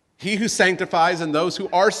 He who sanctifies and those who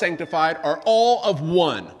are sanctified are all of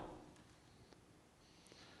one.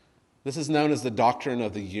 This is known as the doctrine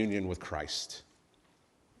of the union with Christ.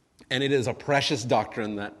 And it is a precious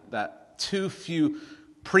doctrine that too few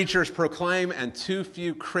preachers proclaim and too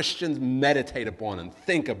few Christians meditate upon and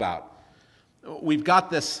think about. We've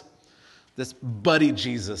got this buddy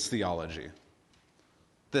Jesus theology.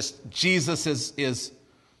 This Jesus is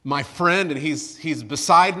my friend, and he's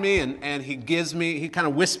beside me, and he kind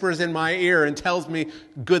of whispers in my ear and tells me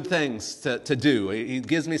good things to do. He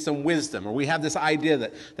gives me some wisdom. Or we have this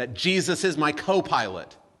idea that Jesus is my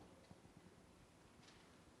co-pilot.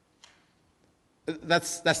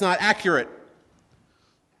 That's not accurate.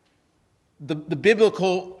 The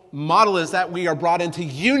biblical model is that we are brought into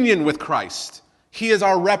union with Christ. He is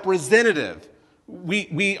our representative.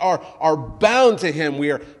 We are bound to him.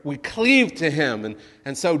 We cleave to him.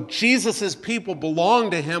 And so Jesus' people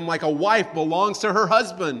belong to him like a wife belongs to her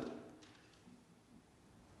husband.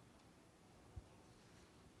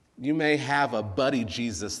 You may have a buddy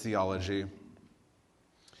Jesus theology,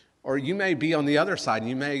 or you may be on the other side, and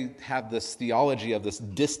you may have this theology of this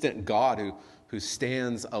distant God who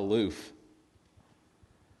stands aloof.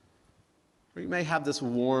 Or you may have this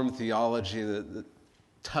warm theology that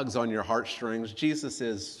tugs on your heartstrings. Jesus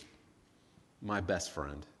is my best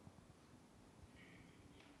friend.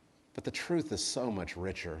 But the truth is so much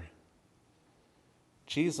richer.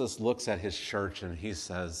 Jesus looks at his church and he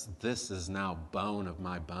says, "This is now bone of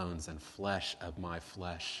my bones and flesh of my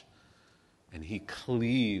flesh." And he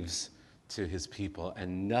cleaves to his people,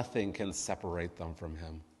 and nothing can separate them from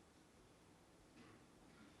him.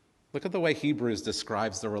 Look at the way Hebrews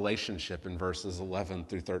describes the relationship in verses 11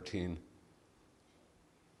 through 13.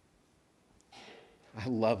 I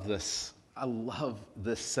love this. I love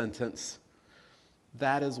this sentence.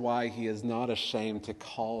 That is why he is not ashamed to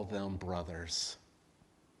call them brothers.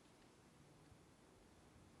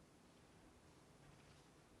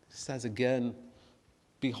 He says again,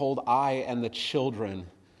 "Behold, I and the children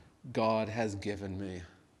God has given me."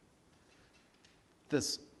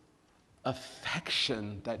 This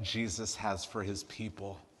affection that Jesus has for his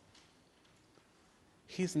people.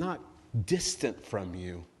 He's not distant from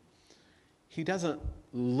you. He doesn't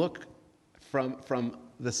look from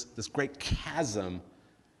this great chasm.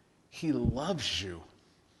 He loves you.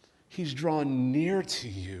 He's drawn near to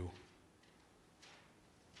you.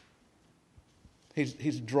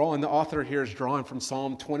 The author here is drawing from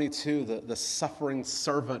Psalm 22, the suffering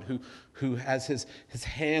servant who has his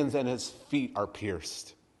hands and his feet are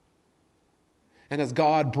pierced. And as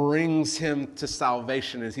God brings him to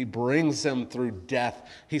salvation, as he brings him through death,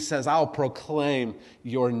 he says, "I'll proclaim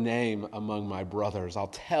your name among my brothers. I'll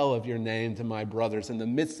tell of your name to my brothers. In the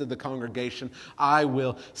midst of the congregation, I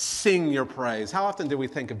will sing your praise." How often do we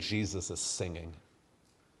think of Jesus as singing?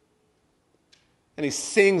 And he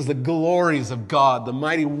sings the glories of God, the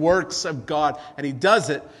mighty works of God. And he does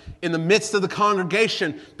it in the midst of the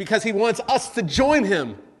congregation because he wants us to join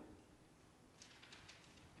him.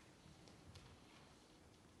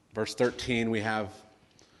 Verse 13, we have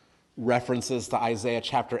references to Isaiah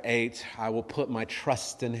chapter 8. "I will put my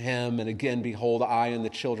trust in him. And again, behold, I and the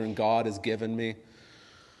children God has given me."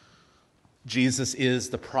 Jesus is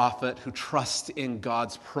the prophet who trusts in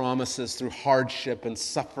God's promises through hardship and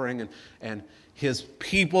suffering, and his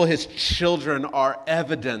people, his children, are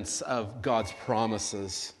evidence of God's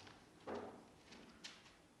promises.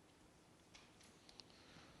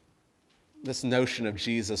 This notion of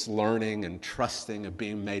Jesus learning and trusting and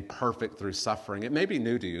being made perfect through suffering, it may be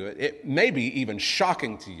new to you. It may be even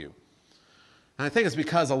shocking to you. And I think it's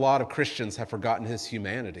because a lot of Christians have forgotten his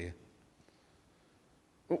humanity.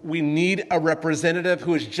 We need a representative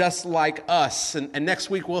who is just like us. And next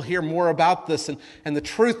week we'll hear more about this. And the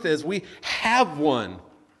truth is, we have one.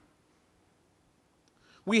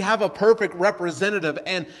 We have a perfect representative.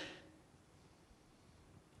 And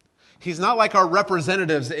he's not like our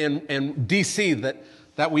representatives in D.C.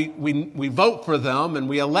 that we vote for them and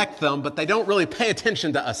we elect them, but they don't really pay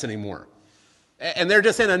attention to us anymore. And they're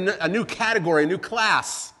just in a new category, a new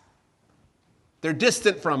class. They're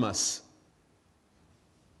distant from us.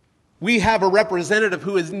 We have a representative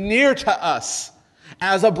who is near to us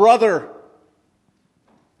as a brother,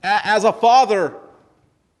 as a father.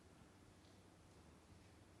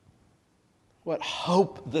 What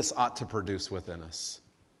hope this ought to produce within us.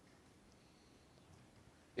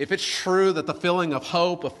 If it's true that the feeling of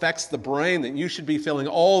hope affects the brain, then you should be feeling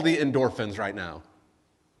all the endorphins right now.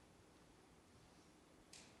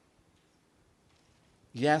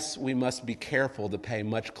 Yes, we must be careful to pay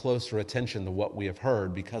much closer attention to what we have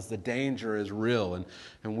heard because the danger is real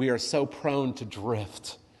and we are so prone to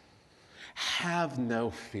drift. Have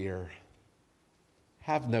no fear.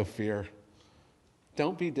 Have no fear.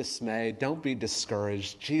 Don't be dismayed. Don't be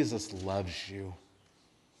discouraged. Jesus loves you.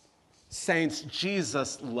 Saints,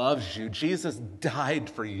 Jesus loves you. Jesus died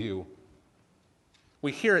for you.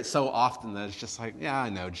 We hear it so often that it's just like, yeah, I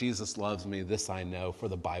know, Jesus loves me. This I know, for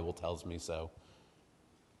the Bible tells me so.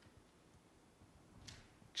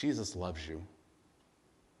 Jesus loves you.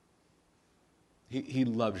 He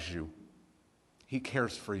loves you. He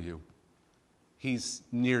cares for you. He's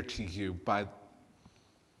near to you. By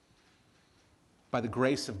the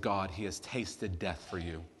grace of God, he has tasted death for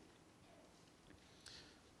you.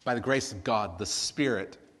 By the grace of God, the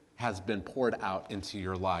Spirit has been poured out into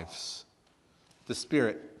your lives. The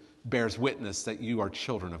Spirit bears witness that you are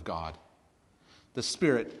children of God. The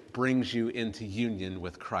Spirit brings you into union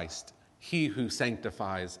with Christ He who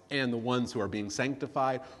sanctifies and the ones who are being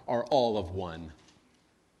sanctified are all of one.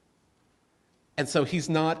 And so he's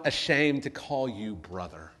not ashamed to call you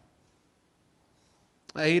brother.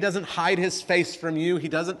 He doesn't hide his face from you. He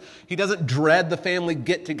doesn't dread the family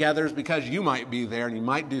get-togethers because you might be there and you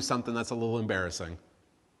might do something that's a little embarrassing.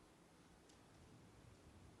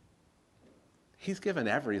 He's given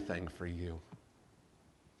everything for you.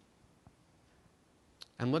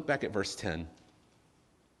 And look back at verse 10.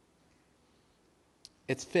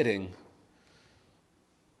 It's fitting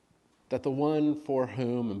that the one for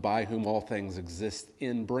whom and by whom all things exist,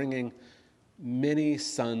 in bringing many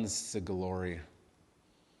sons to glory,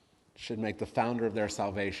 should make the founder of their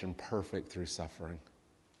salvation perfect through suffering.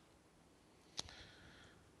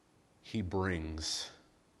 He brings.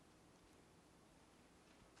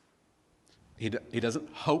 He doesn't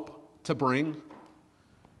hope to bring.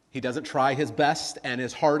 He doesn't try his best and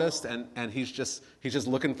his hardest, and he's just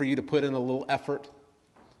looking for you to put in a little effort.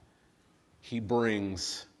 He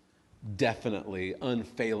brings definitely,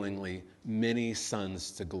 unfailingly, many sons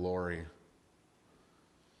to glory.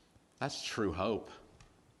 That's true hope.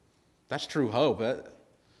 That's true hope.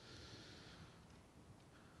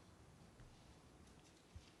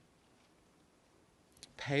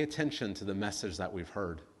 Pay attention to the message that we've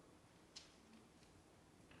heard,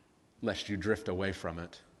 lest you drift away from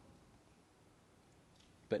it.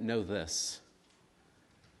 But know this: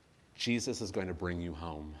 Jesus is going to bring you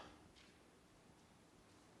home.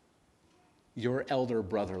 Your elder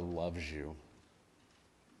brother loves you.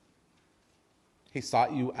 He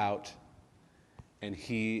sought you out, and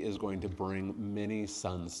he is going to bring many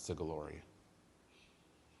sons to glory.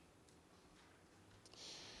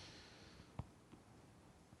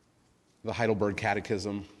 The Heidelberg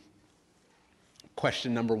Catechism,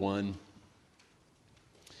 question number 1.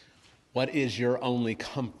 What is your only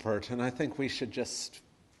comfort? And I think we should just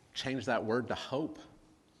change that word to hope.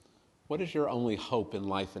 What is your only hope in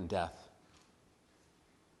life and death?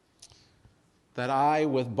 That I,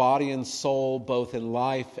 with body and soul, both in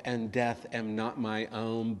life and death, am not my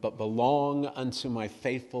own, but belong unto my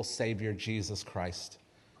faithful Savior, Jesus Christ,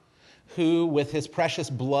 who with his precious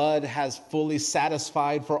blood has fully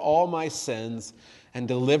satisfied for all my sins and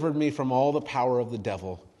delivered me from all the power of the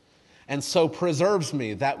devil, and so preserves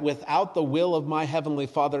me that without the will of my heavenly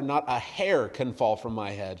Father not a hair can fall from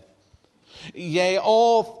my head. Yea,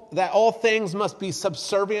 all things must be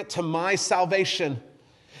subservient to my salvation,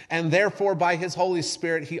 and therefore by his Holy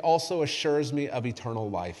Spirit he also assures me of eternal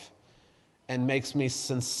life and makes me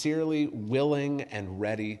sincerely willing and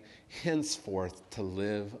ready henceforth to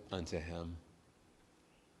live unto him.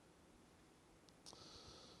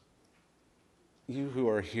 You who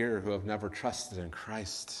are here who have never trusted in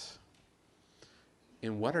Christ,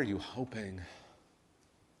 in what are you hoping?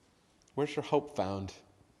 Where's your hope found?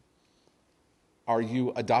 Are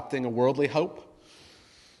you adopting a worldly hope?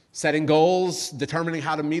 Setting goals, determining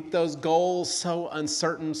how to meet those goals, so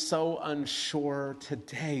uncertain, so unsure.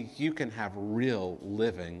 Today, you can have real,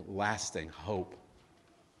 living, lasting hope.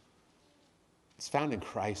 It's found in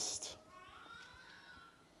Christ.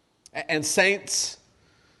 And saints,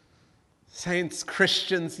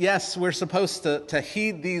 Christians, yes, we're supposed to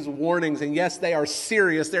heed these warnings, and yes, they are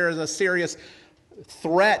serious. There is a serious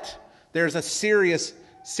threat. There's a serious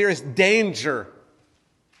danger.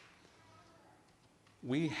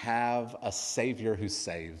 We have a Savior who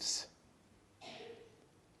saves.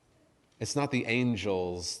 It's not the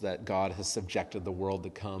angels that God has subjected the world to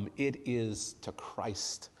come. It is to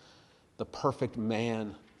Christ, the perfect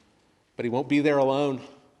man. But he won't be there alone.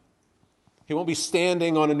 He won't be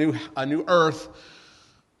standing on a new earth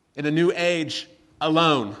in a new age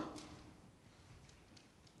alone.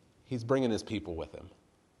 He's bringing his people with him.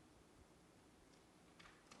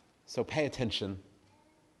 So pay attention,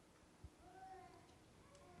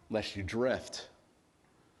 lest you drift.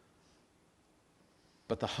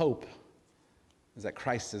 But the hope is that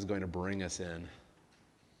Christ is going to bring us in.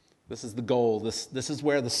 This is the goal. This is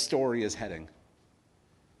where the story is heading.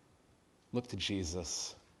 Look to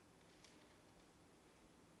Jesus.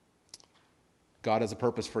 God has a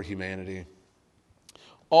purpose for humanity.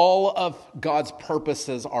 All of God's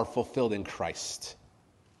purposes are fulfilled in Christ.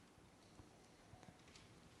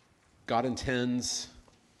 God intends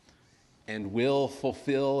and will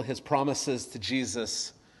fulfill his promises to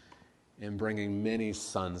Jesus in bringing many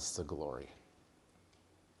sons to glory.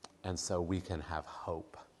 And so we can have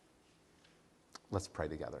hope. Let's pray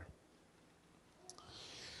together.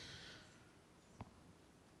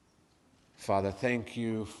 Father, thank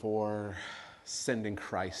you for sending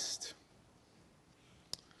Christ.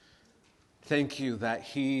 Thank you that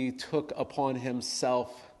he took upon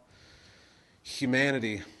himself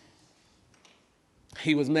humanity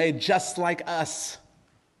He was made just like us.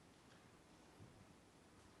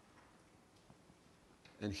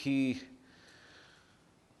 And he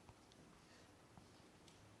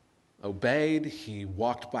obeyed, he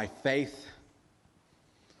walked by faith,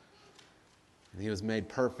 and he was made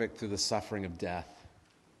perfect through the suffering of death.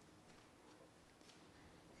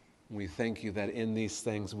 We thank you that in these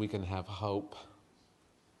things we can have hope.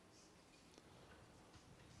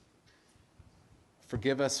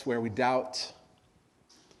 Forgive us where we doubt.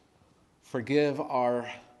 Forgive our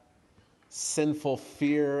sinful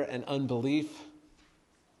fear and unbelief.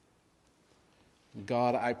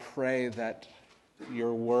 God, I pray that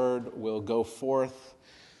your word will go forth,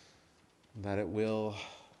 that it will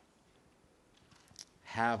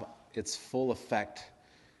have its full effect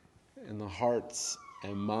in the hearts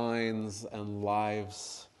and minds and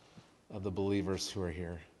lives of the believers who are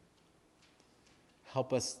here.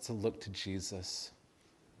 Help us to look to Jesus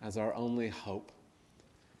as our only hope.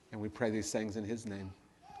 And we pray these things in his name.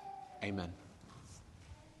 Amen.